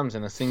 3 times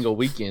in a single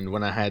weekend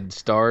when I had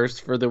stars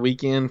for the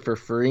weekend for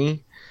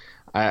free.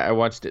 I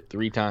watched it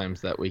 3 times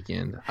that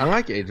weekend. I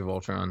like Age of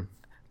Ultron.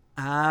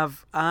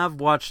 I've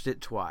watched it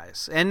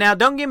twice. And now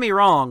don't get me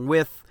wrong,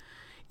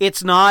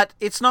 it's not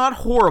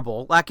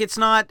horrible. Like, it's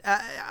not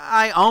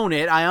I own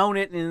it. I own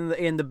it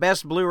in the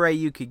best Blu-ray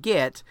you could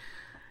get.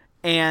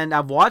 And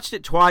I've watched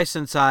it twice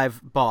since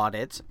I've bought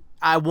it.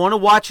 I want to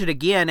watch it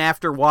again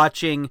after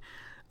watching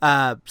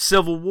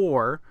Civil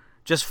War,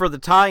 just for the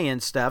tie-in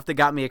stuff that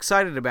got me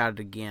excited about it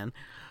again.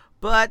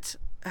 But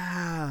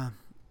there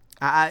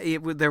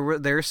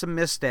are some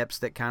missteps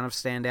that kind of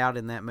stand out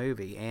in that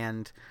movie.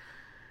 And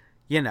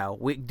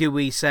do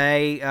we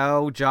say,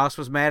 Joss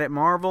was mad at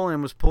Marvel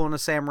and was pulling a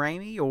Sam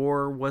Raimi,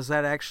 or was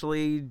that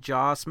actually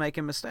Joss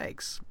making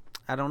mistakes?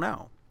 I don't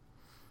know.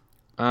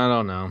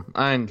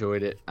 I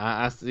enjoyed it.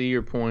 I see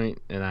your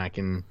point, and I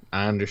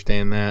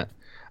understand that.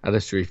 I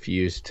just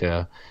refuse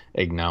to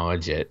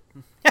acknowledge it.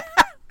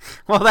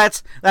 Well,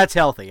 that's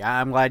healthy.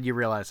 I'm glad you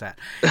realize that.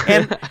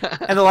 And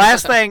the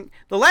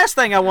last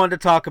thing I wanted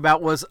to talk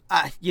about was,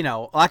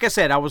 like I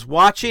said, I was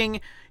watching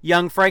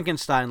Young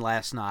Frankenstein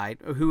last night,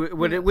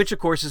 which of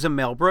course is a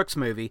Mel Brooks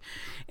movie,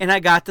 and I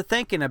got to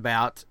thinking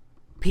about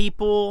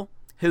people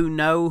who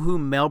know who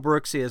Mel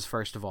Brooks is.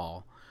 First of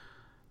all,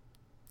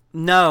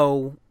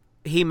 know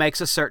he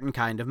makes a certain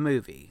kind of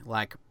movie,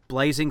 like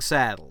Blazing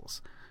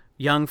Saddles,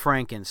 Young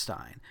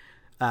Frankenstein,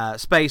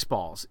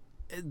 Spaceballs.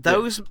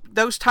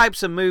 Those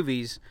types of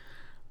movies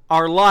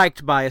are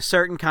liked by a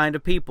certain kind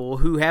of people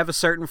who have a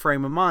certain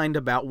frame of mind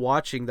about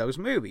watching those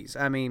movies.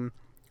 I mean,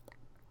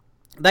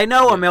 they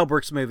know a Mel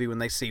Brooks movie when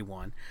they see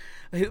one.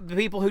 The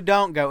people who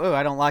don't go,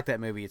 I don't like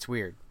that movie, it's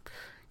weird.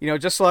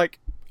 Just like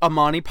a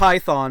Monty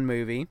Python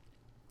movie.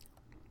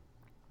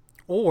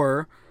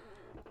 Or,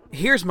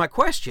 here's my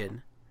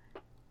question.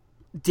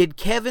 Did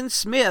Kevin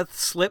Smith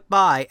slip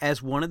by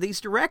as one of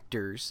these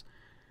directors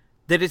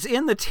that is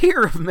in the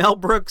tier of Mel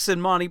Brooks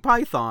and Monty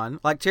Python,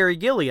 like Terry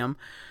Gilliam,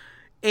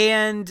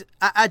 And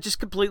I just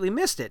completely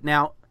missed it.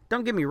 Now,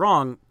 don't get me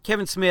wrong,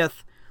 Kevin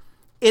Smith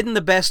isn't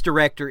the best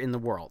director in the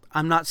world.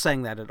 I'm not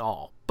saying that at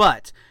all.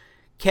 But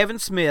Kevin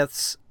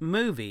Smith's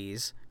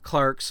movies,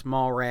 Clerks,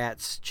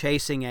 Mallrats,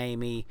 Chasing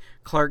Amy,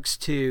 Clerks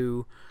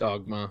 2,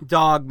 Dogma,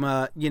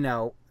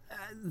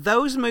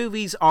 those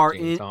movies are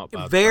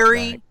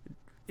very,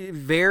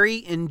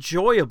 very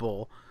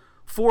enjoyable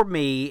for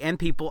me and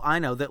people I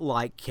know that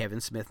like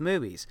Kevin Smith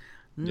movies.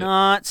 Yep.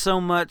 Not so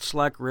much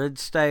like Red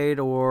State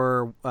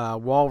or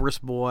Walrus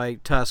Boy,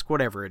 Tusk,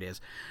 whatever it is.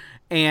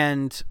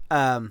 And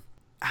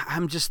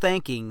I'm just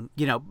thinking,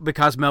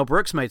 because Mel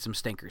Brooks made some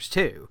stinkers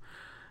too.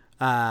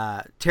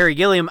 Terry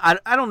Gilliam,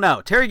 I don't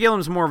know. Terry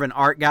Gilliam's more of an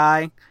art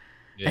guy.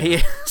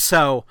 Yeah.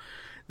 So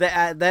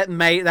that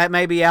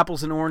may be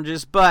apples and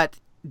oranges, but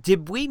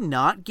did we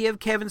not give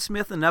Kevin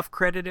Smith enough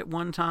credit at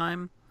one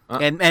time?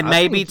 And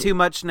maybe too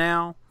much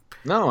now?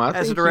 No,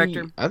 as a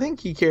director, I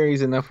think he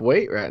carries enough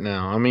weight right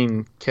now. I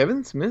mean,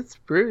 Kevin Smith's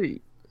pretty.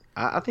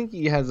 I think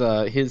he has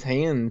his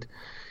hand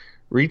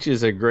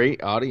reaches a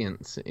great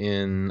audience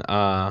in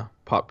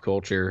pop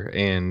culture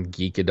and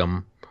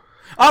geekdom.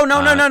 Oh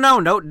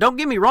no! Don't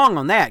get me wrong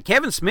on that.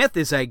 Kevin Smith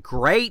is a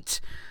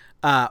great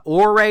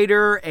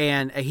orator,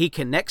 and he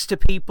connects to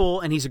people,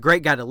 and he's a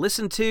great guy to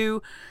listen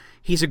to.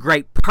 He's a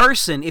great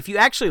person. If you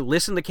actually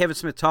listen to Kevin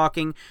Smith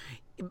talking,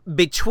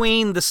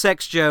 between the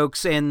sex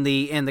jokes and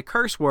the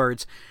curse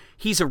words,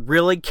 he's a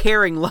really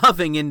caring,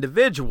 loving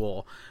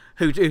individual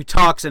who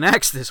talks and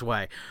acts this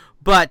way.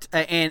 But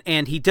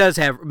and he does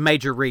have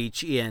major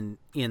reach in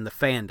the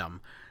fandom.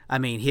 I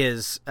mean,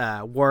 his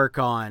work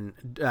on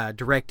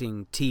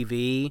directing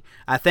TV,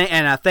 I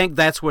think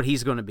that's what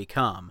he's going to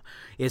become.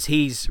 Is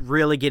he's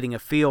really getting a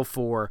feel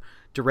for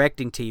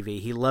directing TV.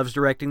 He loves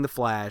directing The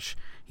Flash.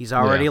 He's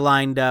already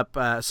lined up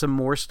some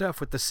more stuff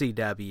with the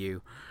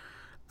CW.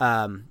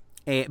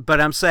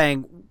 But I'm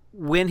saying,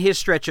 when his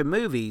stretch of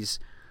movies,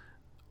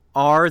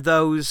 are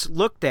those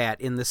looked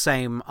at in the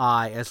same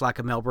eye as like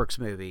a Mel Brooks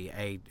movie,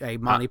 a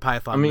Monty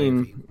Python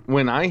movie?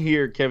 When I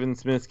hear Kevin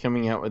Smith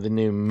coming out with a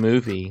new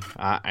movie,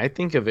 I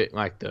think of it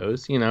like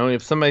those.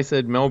 If somebody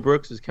said Mel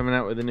Brooks is coming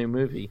out with a new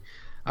movie,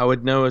 I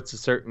would know it's a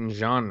certain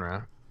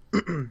genre.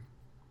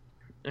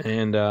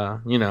 And,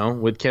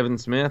 with Kevin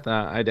Smith,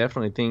 I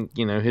definitely think,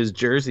 his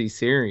Jersey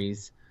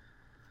series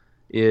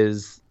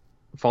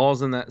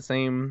falls in that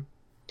same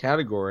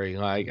category.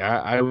 Like,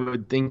 I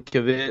would think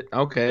of it,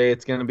 okay,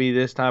 it's going to be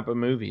this type of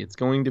movie. It's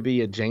going to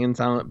be a Jay and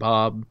Silent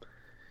Bob,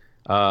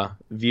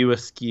 View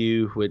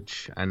Askew,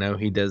 which I know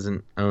he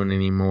doesn't own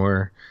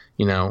anymore.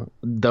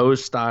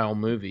 Those style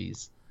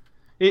movies.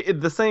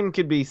 The same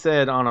could be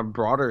said on a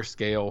broader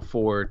scale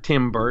for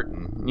Tim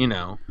Burton.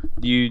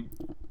 Do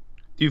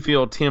you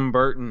feel Tim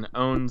Burton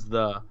owns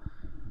the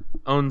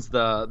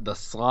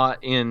slot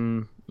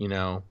in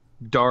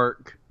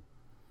dark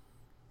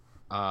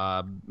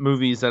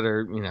movies that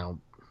are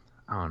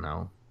I don't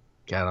know,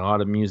 got a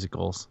lot of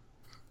musicals.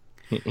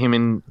 Him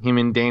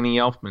and Danny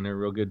Elfman are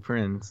real good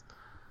friends.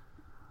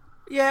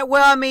 Yeah,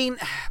 well, I mean,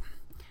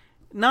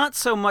 not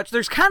so much.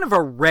 There's kind of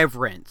a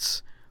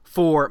reverence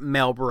for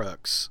Mel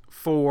Brooks,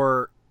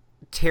 for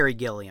Terry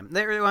Gilliam.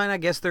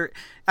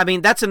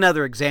 That's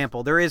another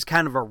example. There is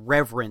kind of a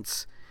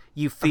reverence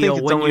you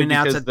feel when you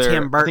announce a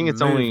Tim Burton movie. I think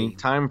it's only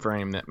time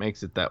frame that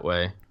makes it that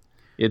way.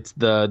 It's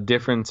the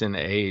difference in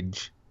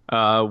age.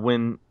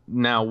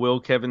 Will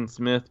Kevin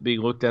Smith be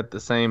looked at the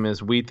same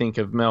as we think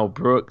of Mel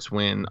Brooks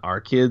when our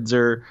kids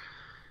are,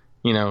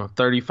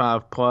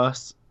 35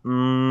 plus?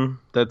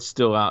 That's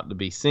still out to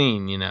be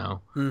seen,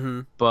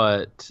 Mm-hmm.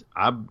 But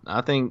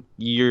I think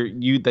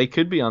they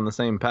could be on the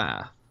same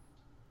path.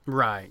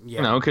 Right,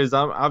 yeah. Because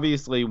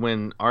obviously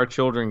when our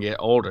children get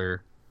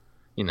older,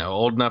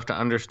 old enough to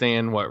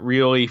understand what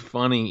really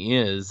funny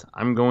is,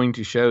 I'm going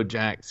to show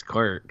Jack's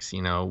Clerks,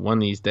 one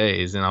of these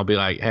days, and I'll be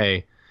like,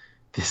 hey,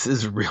 this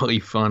is really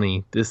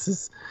funny. This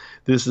is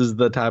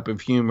the type of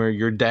humor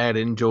your dad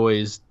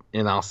enjoys,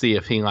 and I'll see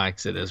if he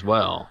likes it as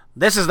well.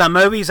 This is the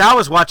movies I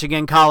was watching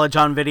in college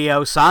on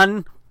video,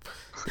 son.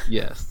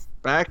 Yes,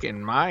 back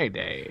in my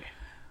day.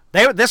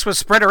 This was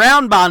spread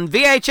around on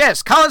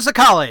VHS, college to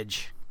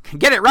college.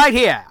 Get it right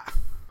here.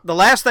 The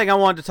last thing I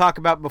wanted to talk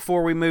about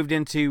before we moved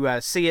into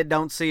See It,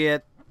 Don't See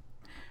It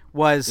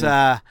was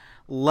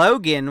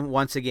Logan,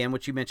 once again,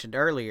 which you mentioned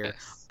earlier.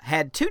 Yes.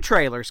 Had two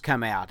trailers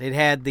come out. It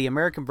had the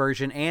American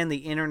version and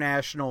the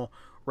international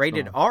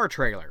rated R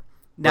trailer.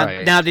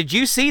 Now, did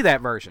you see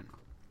that version?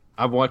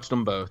 I've watched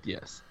them both,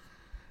 yes.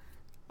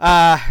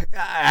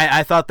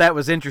 I thought that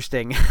was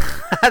interesting.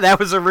 That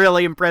was a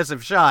really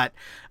impressive shot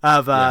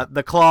of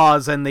the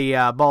claws and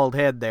the bald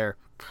head there.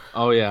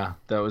 Oh, yeah.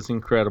 That was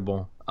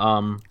incredible.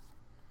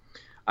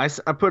 I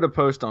put a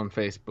post on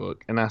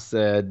Facebook, and I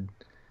said,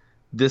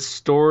 this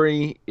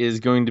story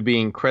is going to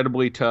be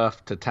incredibly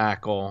tough to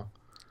tackle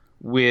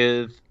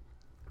with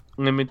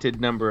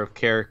limited number of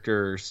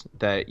characters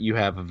that you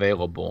have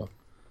available.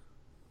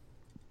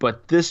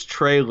 But this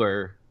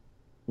trailer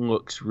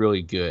looks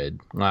really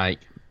good. Like,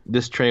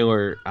 this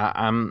trailer,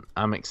 I'm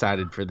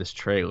excited for this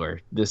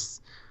trailer.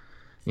 This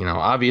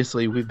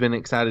Obviously we've been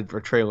excited for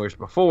trailers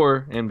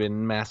before and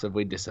been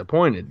massively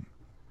disappointed.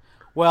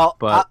 Well,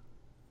 but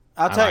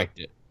I liked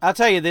it. I'll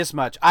tell you this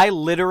much. I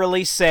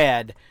literally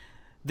said,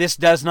 this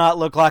does not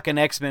look like an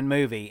X-Men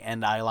movie,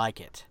 and I like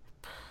it.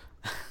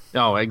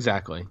 Oh,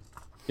 exactly.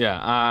 Yeah,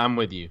 I'm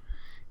with you.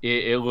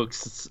 It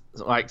looks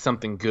like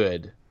something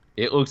good.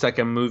 It looks like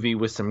a movie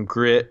with some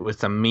grit, with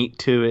some meat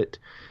to it,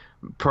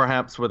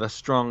 perhaps with a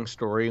strong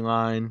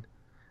storyline.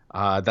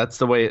 That's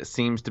the way it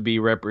seems to be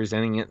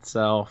representing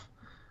itself.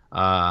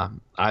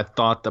 I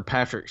thought the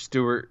Patrick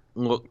Stewart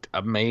looked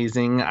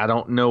amazing. I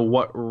don't know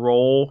what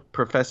role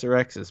Professor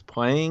X is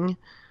playing,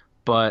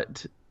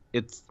 but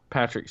it's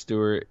Patrick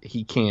Stewart.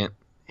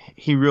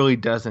 He really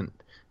doesn't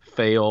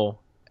fail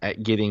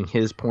at getting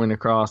his point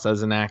across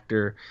as an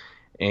actor.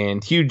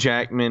 And Hugh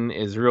Jackman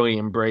is really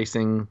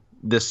embracing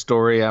this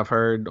story, I've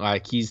heard.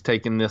 Like, he's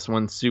taking this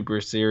one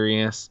super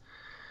serious,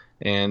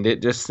 and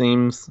it just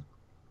seems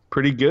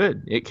pretty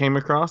good. It came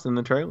across in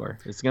the trailer.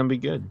 It's going to be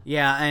good.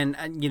 Yeah, and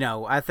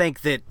I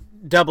think that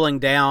doubling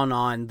down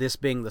on this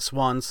being the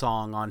swan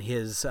song on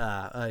his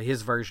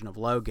version of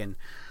Logan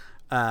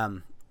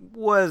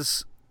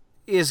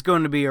is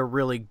going to be a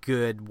really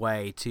good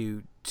way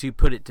to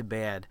put it to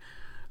bed.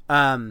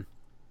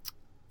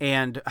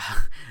 And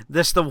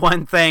this, the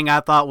one thing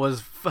I thought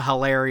was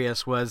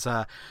hilarious was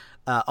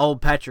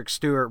old Patrick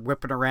Stewart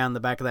whipping around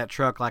the back of that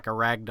truck like a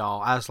rag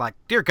doll. I was like,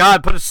 dear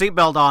God, put a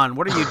seatbelt on.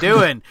 What are you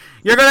doing?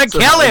 You're going to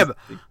kill him.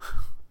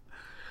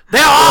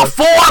 There are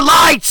 4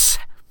 lights.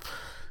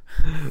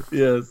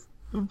 Yes.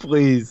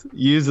 Please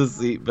use a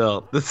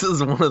seatbelt. This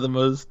is one of the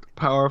most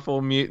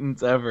powerful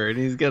mutants ever, and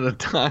he's going to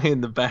die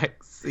in the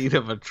back seat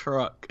of a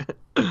truck.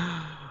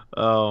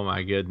 Oh,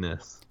 my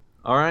goodness.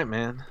 All right,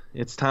 man.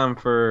 It's time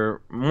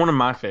for one of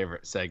my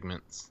favorite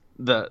segments.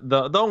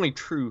 The only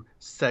true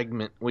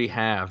segment we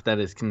have that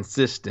is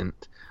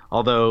consistent,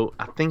 although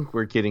I think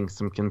we're getting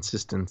some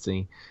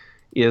consistency,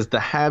 is the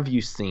Have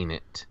You Seen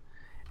It?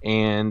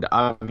 And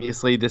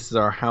obviously this is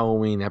our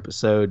Halloween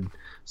episode,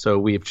 so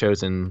we've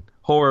chosen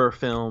horror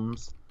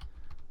films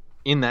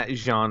in that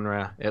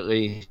genre at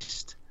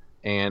least.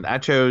 And I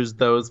chose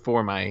those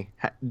for my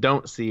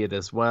Don't See It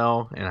as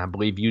well, and I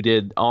believe you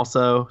did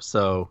also,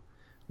 so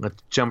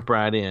let's jump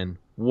right in.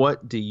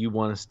 What do you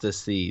want us to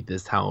see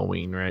this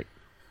Halloween, Rick?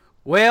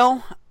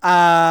 Well,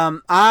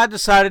 I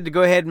decided to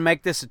go ahead and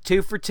make this a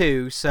 2 for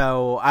 2,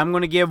 so I'm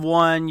going to give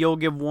one, you'll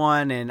give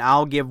one, and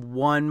I'll give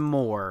one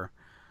more.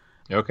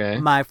 Okay.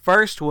 My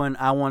first one,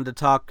 I wanted to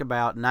talk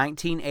about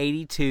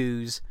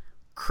 1982's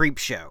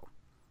Creepshow.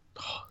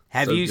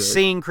 Have you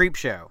seen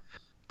Creepshow?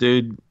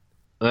 Dude,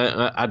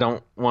 I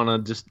don't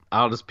want to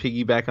I'll just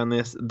piggyback on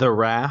this. The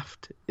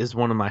Raft is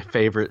one of my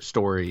favorite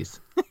stories.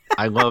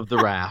 I love The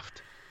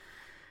Raft.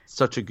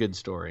 Such a good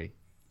story.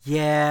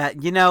 Yeah,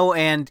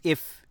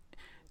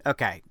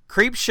 okay,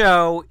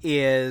 Creepshow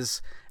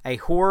is a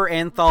horror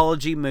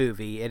anthology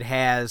movie. It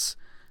has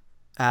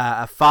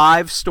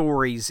 5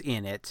 stories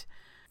in it.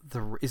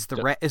 Is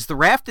the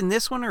Raft in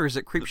this one, or is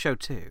it Creepshow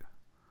 2?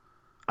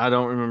 I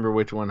don't remember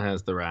which one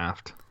has The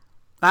Raft.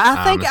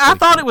 I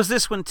thought it was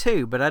this one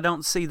too, but I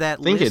don't see that.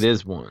 I think it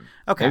is one.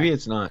 Okay, maybe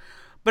it's not.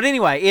 But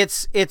anyway,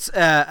 it's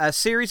a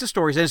series of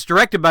stories, and it's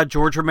directed by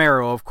George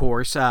Romero, of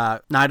course,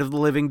 Night of the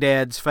Living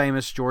Dead's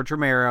famous George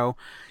Romero,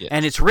 yes.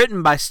 And it's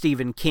written by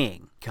Stephen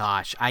King.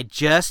 Gosh, I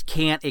just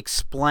can't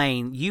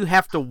explain. You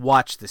have to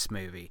watch this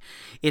movie.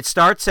 It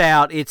starts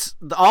out,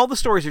 all the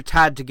stories are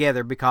tied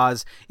together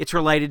because it's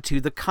related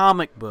to the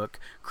comic book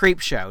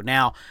Creepshow.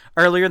 Now,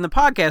 earlier in the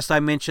podcast, I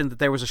mentioned that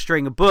there was a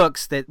string of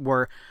books that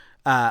were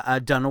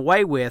done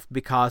away with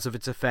because of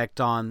its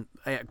effect on,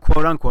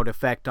 quote-unquote,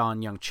 effect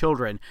on young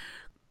children.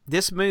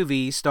 This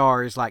movie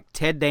stars like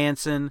Ted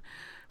Danson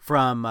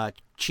from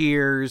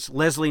Cheers,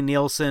 Leslie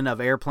Nielsen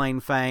of Airplane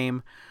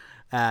fame.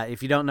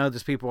 If you don't know who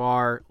these people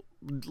are,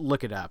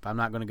 look it up. I'm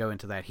not going to go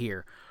into that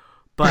here.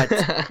 But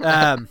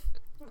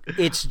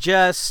it's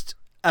just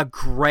a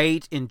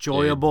great,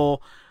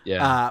 enjoyable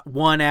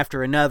one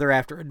after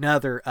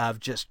another of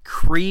just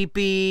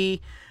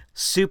creepy,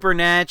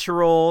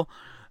 supernatural,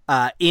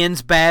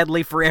 ends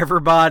badly for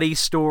everybody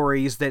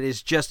stories that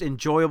is just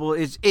enjoyable.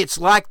 It's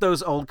like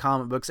those old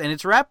comic books, and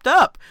it's wrapped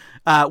up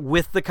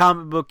with the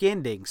comic book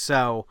ending.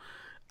 So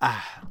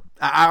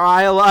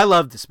I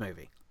love this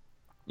movie.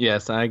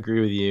 Yes, I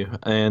agree with you.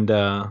 And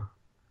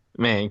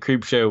man,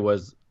 Creepshow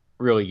was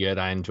really good.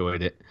 I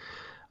enjoyed it.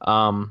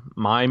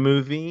 My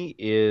movie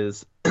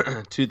is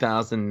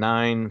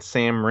 2009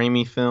 Sam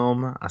Raimi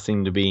film. I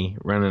seem to be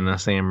running a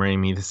Sam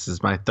Raimi. This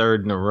is my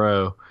 3rd in a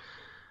row.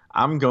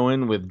 I'm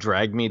going with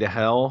Drag Me to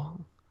Hell,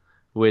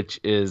 which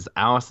is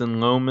Alison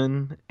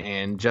Lohman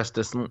and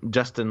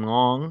Justin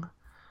Long.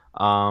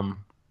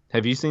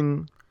 Have you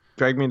seen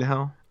Drag Me to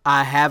Hell?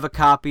 I have a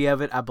copy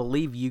of it. I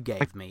believe you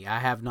gave me. I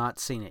have not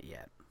seen it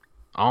yet.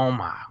 Oh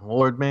my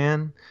Lord,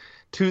 man.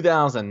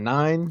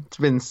 2009. It's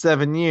been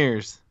 7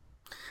 years.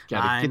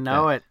 I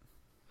know it.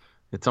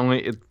 It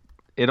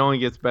only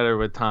gets better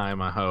with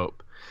time, I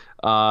hope.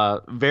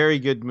 Very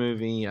good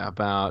movie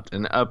about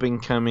an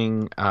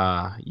up-and-coming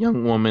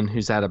young woman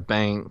who's at a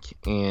bank,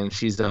 and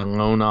she's a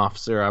loan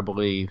officer, I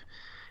believe,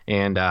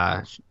 and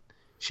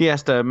she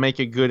has to make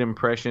a good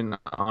impression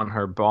on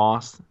her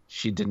boss.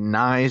 She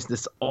denies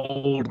this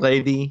old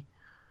lady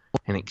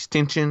an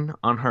extension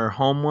on her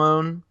home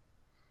loan,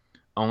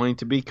 only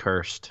to be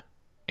cursed.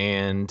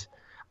 And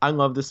I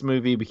love this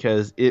movie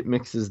because it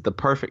mixes the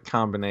perfect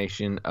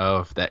combination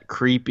of that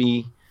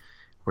creepy,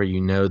 where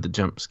you know the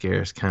jump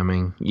scare is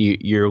coming.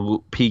 You're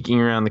peeking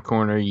around the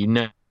corner, you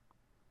know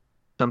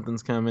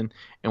something's coming,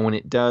 and when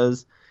it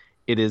does,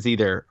 it is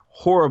either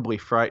horribly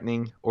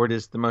frightening or it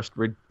is the most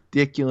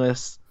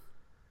ridiculous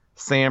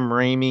Sam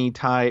Raimi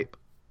type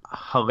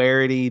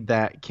hilarity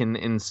that can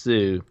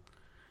ensue.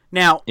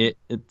 Now,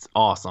 it's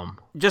awesome.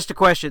 Just a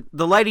question.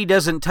 The lady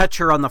doesn't touch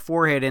her on the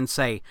forehead and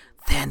say,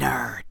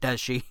 "Thinner," does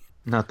she?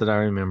 Not that I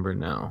remember,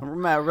 no.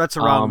 That's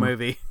a wrong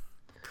movie.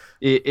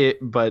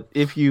 But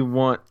if you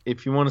want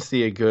to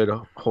see a good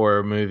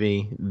horror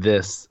movie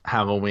this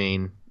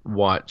Halloween,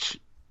 watch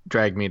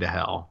Drag Me to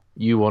Hell.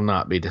 You will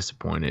not be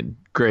disappointed.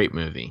 Great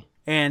movie.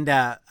 And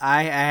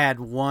I had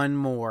one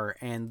more,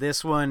 and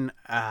this one...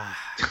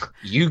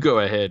 You go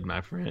ahead, my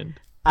friend.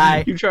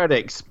 You try to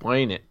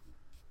explain it.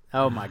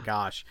 Oh my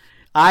gosh.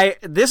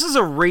 This is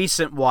a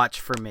recent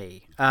watch for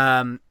me.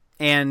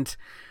 And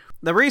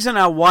the reason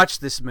I watched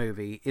this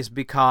movie is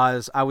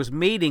because I was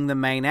meeting the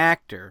main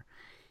actor.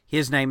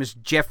 His name is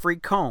Jeffrey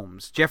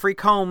Combs. Jeffrey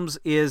Combs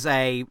is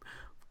a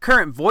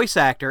current voice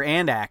actor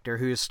and actor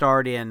who has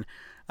starred in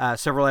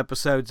several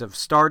episodes of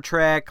Star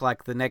Trek,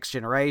 like The Next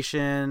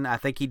Generation. I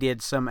think he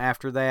did some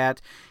after that.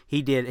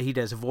 He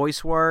does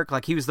voice work.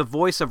 Like, he was the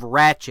voice of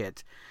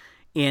Ratchet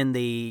in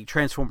the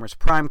Transformers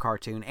Prime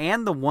cartoon,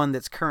 and the one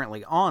that's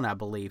currently on, I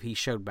believe, he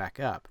showed back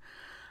up.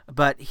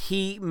 But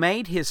he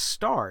made his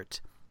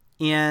start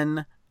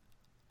in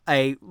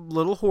a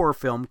little horror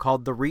film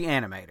called The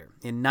Reanimator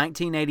in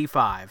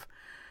 1985.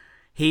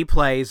 He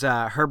plays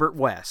Herbert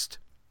West,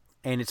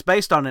 and it's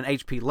based on an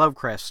H.P.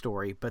 Lovecraft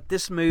story, but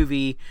this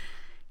movie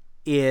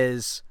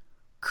is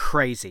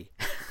crazy.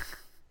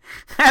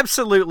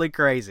 Absolutely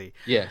crazy.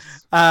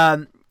 Yes.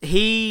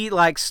 He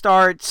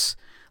starts...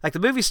 Like, the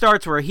movie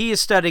starts where he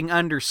is studying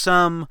under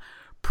some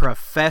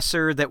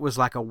professor that was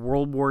like a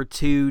World War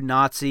II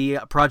Nazi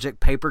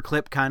Project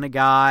Paperclip kind of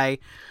guy,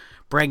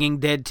 bringing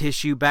dead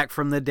tissue back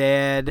from the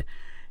dead.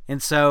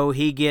 And so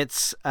he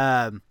gets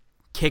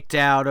kicked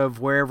out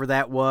of wherever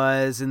that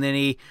was, and then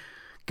he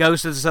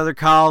goes to this other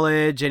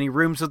college, and he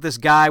rooms with this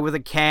guy with a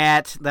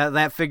cat.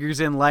 That figures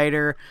in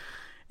later.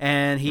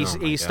 And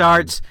he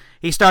starts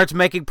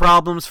making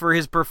problems for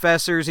his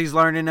professors he's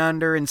learning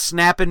under, and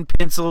snapping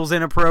pencils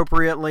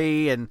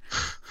inappropriately, and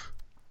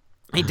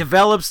he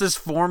develops this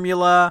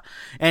formula,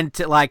 and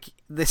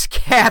this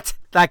cat,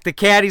 like the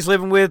cat he's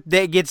living with,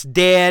 that gets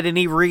dead, and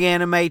he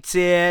reanimates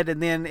it,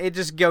 and then it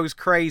just goes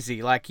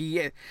crazy. Like,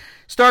 he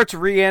starts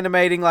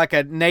reanimating like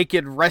a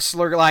naked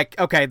wrestler. Like,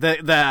 okay,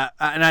 and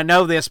I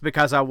know this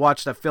because I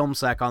watched a film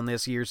sack on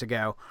this years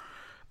ago.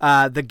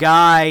 The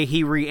guy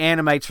he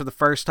reanimates for the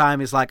first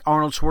time is like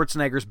Arnold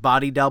Schwarzenegger's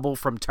body double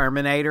from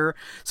Terminator.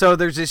 So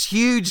there's this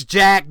huge,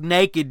 jacked,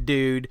 naked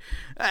dude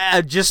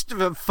just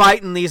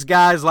fighting these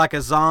guys like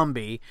a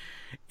zombie.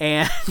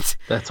 And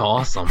that's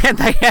awesome. And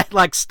they had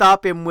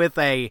stop him with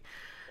a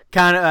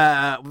kind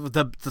of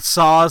the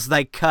saws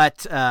they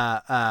cut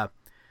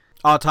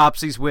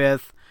autopsies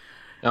with.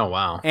 Oh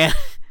wow!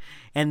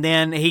 And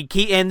then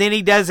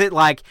he does it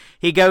like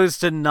he goes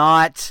to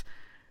not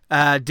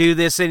do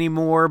this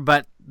anymore,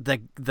 but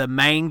the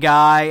main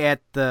guy at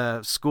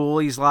the school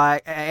he's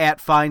at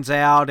finds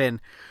out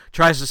and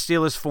tries to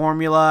steal his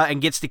formula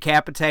and gets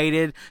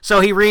decapitated. So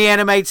he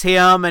reanimates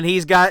him, and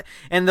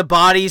the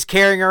body's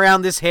carrying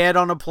around this head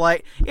on a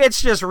plate.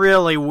 It's just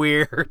really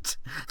weird,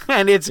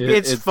 and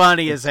it's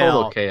funny as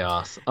hell. Total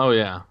chaos. Oh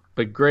yeah,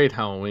 but great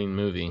Halloween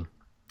movie.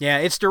 Yeah,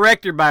 it's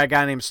directed by a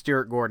guy named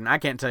Stuart Gordon. I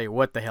can't tell you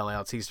what the hell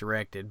else he's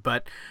directed,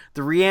 but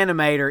The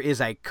Reanimator is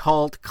a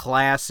cult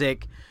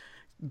classic.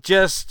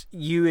 Just,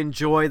 you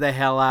enjoy the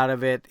hell out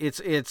of it.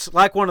 It's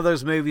like one of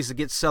those movies that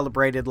gets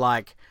celebrated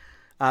like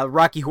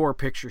Rocky Horror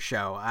Picture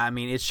Show. I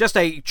mean, it's just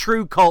a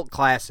true cult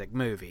classic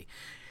movie.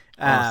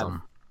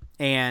 Awesome.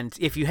 And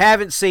if you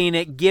haven't seen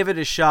it, give it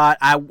a shot.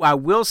 I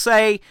will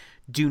say,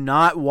 do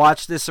not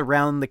watch this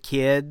around the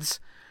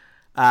kids.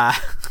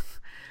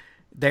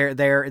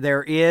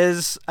 There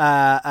is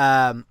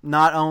not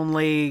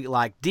only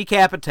like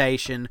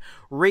decapitation,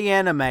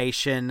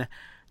 reanimation.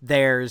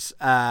 There's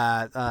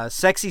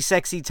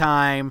sexy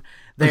time.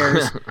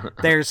 There's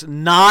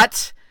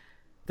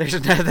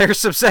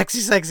some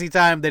sexy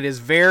time that is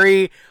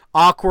very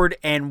awkward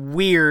and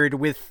weird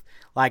with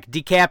like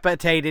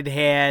decapitated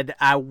head.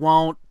 I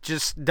won't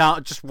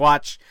don't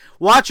watch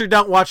or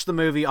don't watch the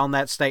movie on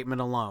that statement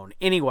alone.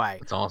 Anyway,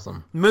 it's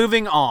awesome.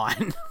 Moving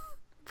on.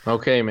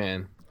 Okay,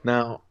 man.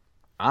 Now,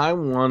 I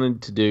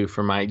wanted to do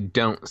for my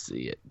don't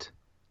see it.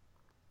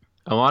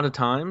 A lot of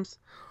times,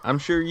 I'm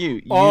sure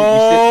you sit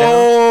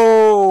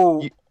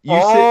down. You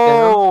sit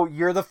down.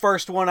 You're the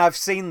first one I've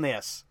seen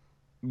this.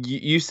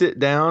 you sit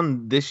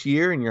down this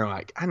year and you're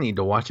like, I need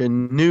to watch a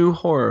new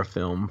horror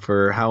film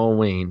for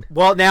Halloween.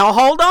 Well, now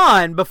hold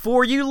on.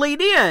 Before you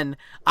lead in,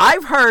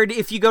 I've heard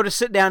if you go to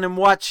sit down and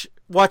watch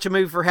a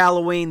movie for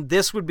Halloween,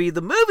 this would be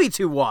the movie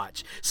to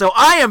watch. So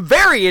I am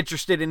very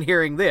interested in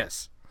hearing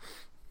this.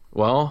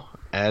 Well,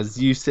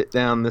 as you sit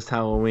down this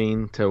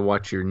Halloween to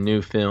watch your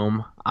new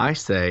film, I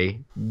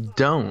say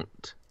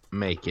don't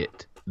make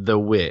it The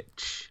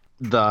Witch.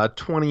 The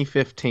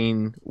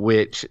 2015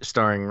 Witch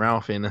starring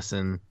Ralph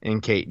Ineson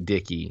and Kate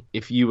Dickie.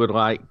 If you would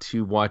like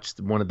to watch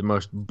one of the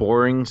most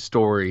boring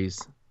stories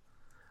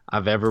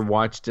I've ever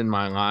watched in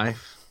my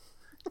life,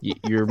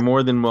 you're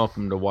more than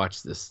welcome to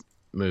watch this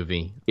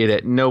movie. It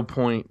at no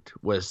point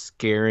was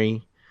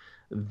scary.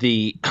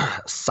 The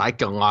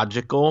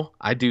psychological,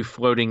 I do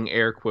floating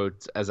air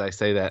quotes as I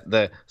say that,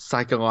 the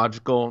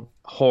psychological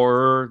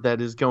horror that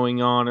is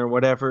going on or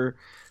whatever,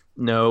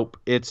 nope,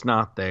 it's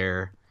not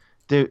there.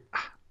 Dude,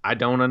 I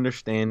don't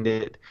understand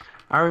it.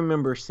 I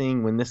remember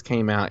seeing when this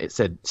came out, it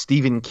said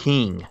Stephen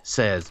King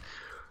says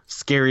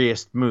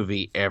scariest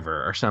movie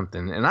ever or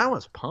something. And I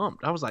was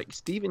pumped. I was like,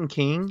 Stephen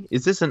King?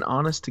 Is this an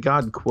honest to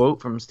God quote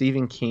from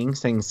Stephen King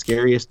saying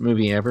scariest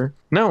movie ever?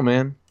 No,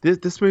 man.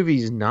 This movie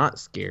is not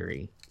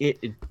scary.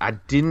 I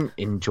didn't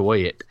enjoy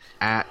it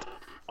at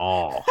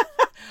all.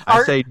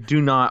 I say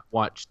do not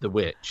watch The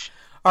Witch.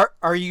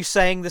 Are you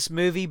saying this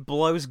movie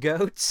blows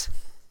goats?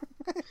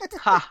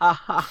 Ha ha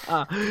ha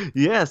ha.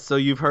 Yes, so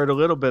you've heard a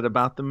little bit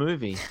about the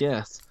movie.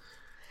 Yes.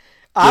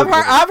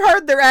 I've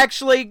heard they're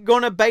actually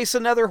going to base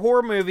another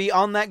horror movie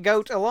on that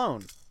goat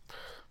alone.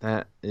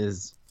 That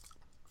is,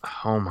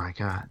 oh my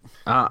God.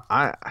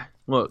 I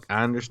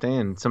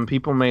understand some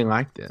people may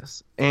like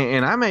this,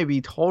 and I may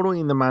be totally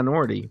in the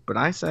minority, but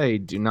I say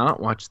do not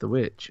watch The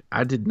Witch.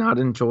 I did not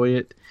enjoy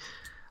it.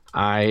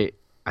 I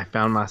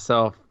found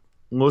myself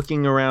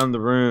looking around the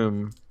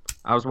room.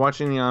 I was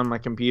watching it on my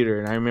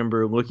computer, and I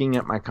remember looking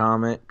at my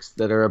comics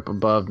that are up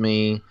above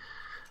me.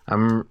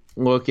 I'm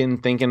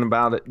thinking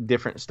about it,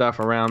 different stuff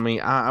around me.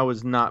 I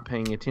was not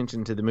paying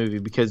attention to the movie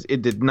because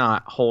it did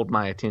not hold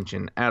my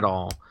attention at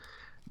all.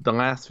 The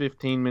last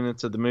 15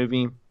 minutes of the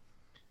movie,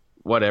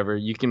 whatever,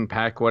 you can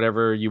pack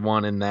whatever you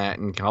want in that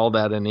and call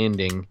that an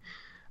ending.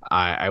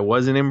 I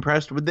wasn't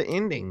impressed with the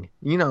ending.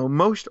 You know,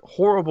 most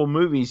horrible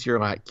movies, you're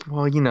like,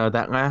 well, you know,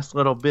 that last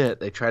little bit,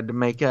 they tried to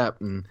make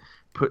up and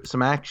put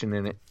some action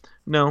in it.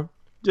 No,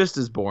 just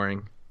as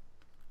boring.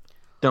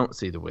 Don't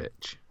see The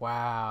Witch.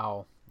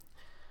 Wow.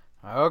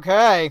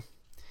 Okay.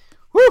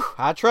 Whew,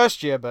 I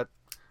trust you, but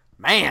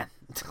man.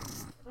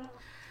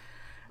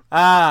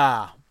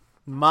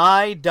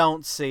 My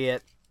don't see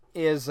it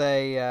is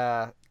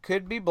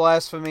could be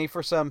blasphemy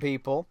for some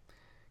people.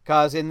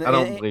 Cause I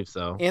don't believe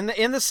so. In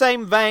the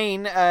same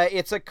vein,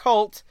 it's a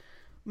cult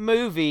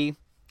movie,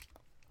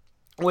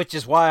 which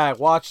is why I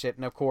watched it.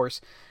 And of course,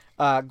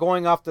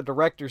 going off the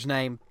director's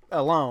name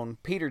alone,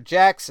 Peter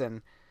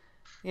Jackson,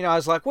 you know, I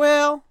was like,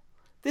 well,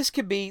 this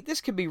could be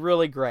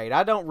really great.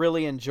 I don't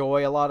really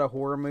enjoy a lot of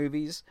horror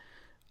movies,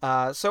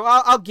 so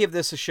I'll give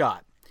this a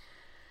shot.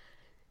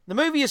 The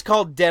movie is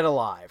called Dead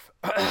Alive.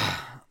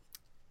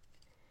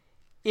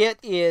 It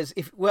is,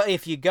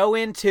 if you go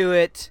into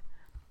it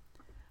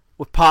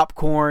with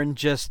popcorn,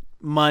 just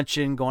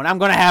munching, going, I'm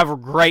going to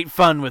have great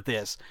fun with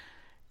this,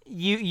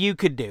 you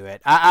could do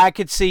it. I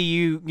could see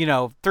you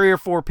know, 3 or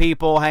 4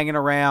 people hanging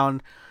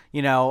around,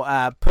 you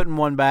know, putting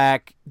one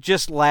back,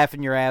 just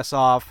laughing your ass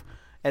off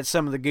at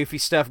some of the goofy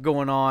stuff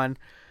going on.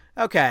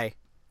 Okay,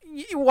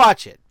 you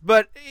watch it.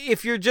 But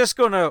if you're just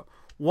going to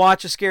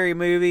watch a scary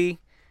movie,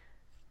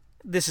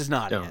 this is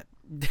not it.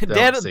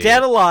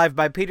 Dead Alive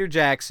by Peter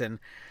Jackson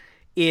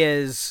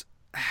is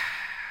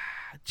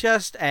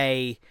just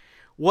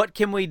what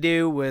can we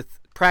do with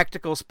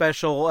practical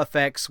special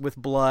effects with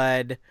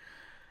blood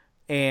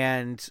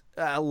and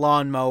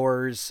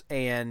lawnmowers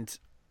and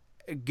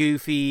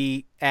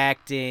goofy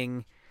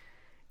acting.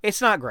 It's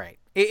not great.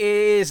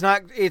 It's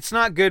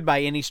not good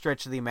by any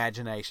stretch of the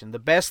imagination. The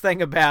best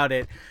thing about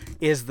it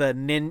is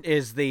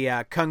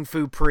the kung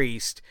fu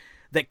priest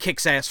that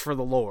kicks ass for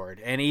the Lord,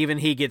 and even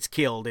he gets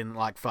killed in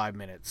like 5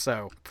 minutes.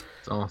 So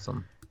it's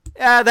awesome.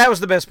 That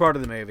was the best part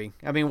of the movie.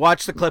 I mean,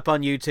 watch the clip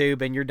on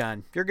YouTube and you're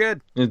done. You're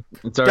good.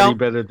 It's already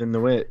better than The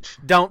Witch.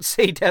 Don't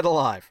see Dead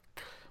Alive.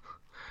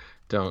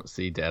 Don't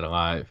see Dead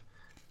Alive.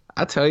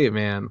 I tell you,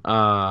 man,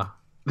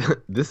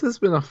 this has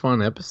been a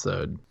fun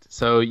episode.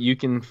 So you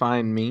can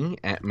find me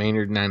at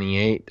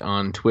Maynard98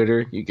 on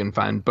Twitter. You can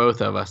find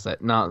both of us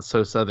at Not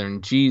So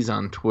Southern G's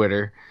on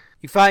Twitter.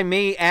 You find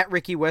me at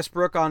Ricky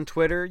Westbrook on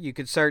Twitter. You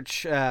could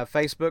search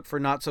Facebook for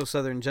Not So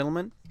Southern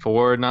Gentlemen.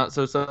 For Not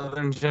So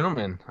Southern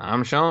Gentlemen,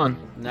 I'm Sean.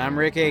 And I'm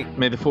Ricky.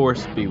 May the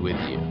Force be with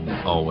you,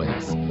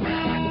 always.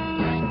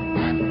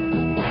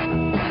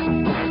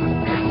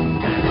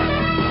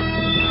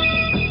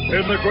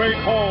 In the great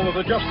hall of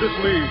the Justice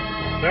League,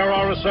 there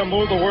are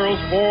assembled the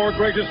world's 4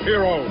 greatest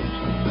heroes,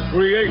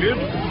 created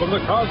from the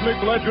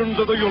cosmic legends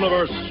of the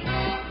universe.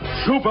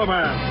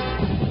 Superman,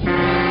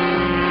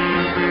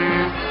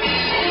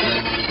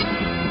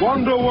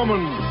 Wonder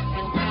Woman,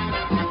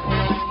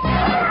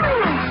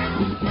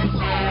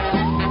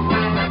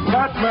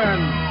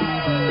 Batman.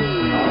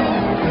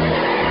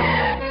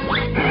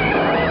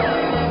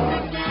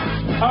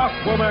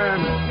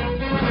 Aquaman.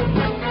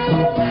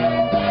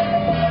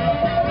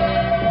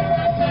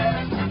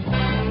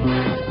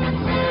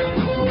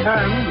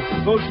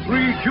 And those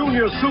 3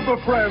 junior super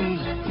friends,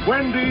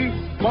 Wendy,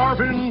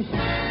 Marvin,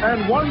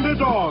 and Wonder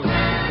Dog.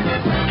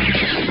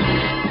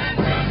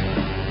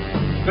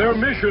 Their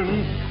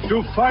mission,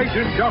 to fight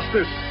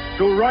injustice,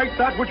 to right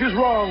that which is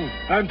wrong,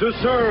 and to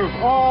serve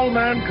all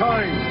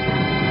mankind.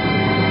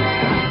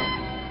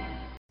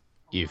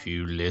 If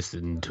you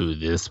listen to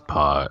this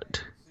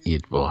part,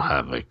 it will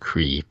have a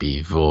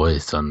creepy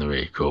voice on the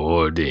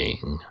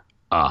recording.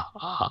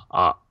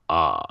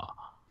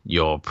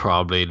 You're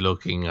probably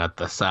looking at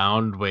the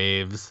sound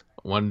waves,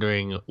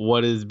 wondering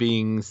what is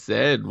being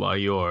said while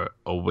you're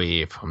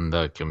away from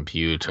the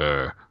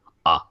computer.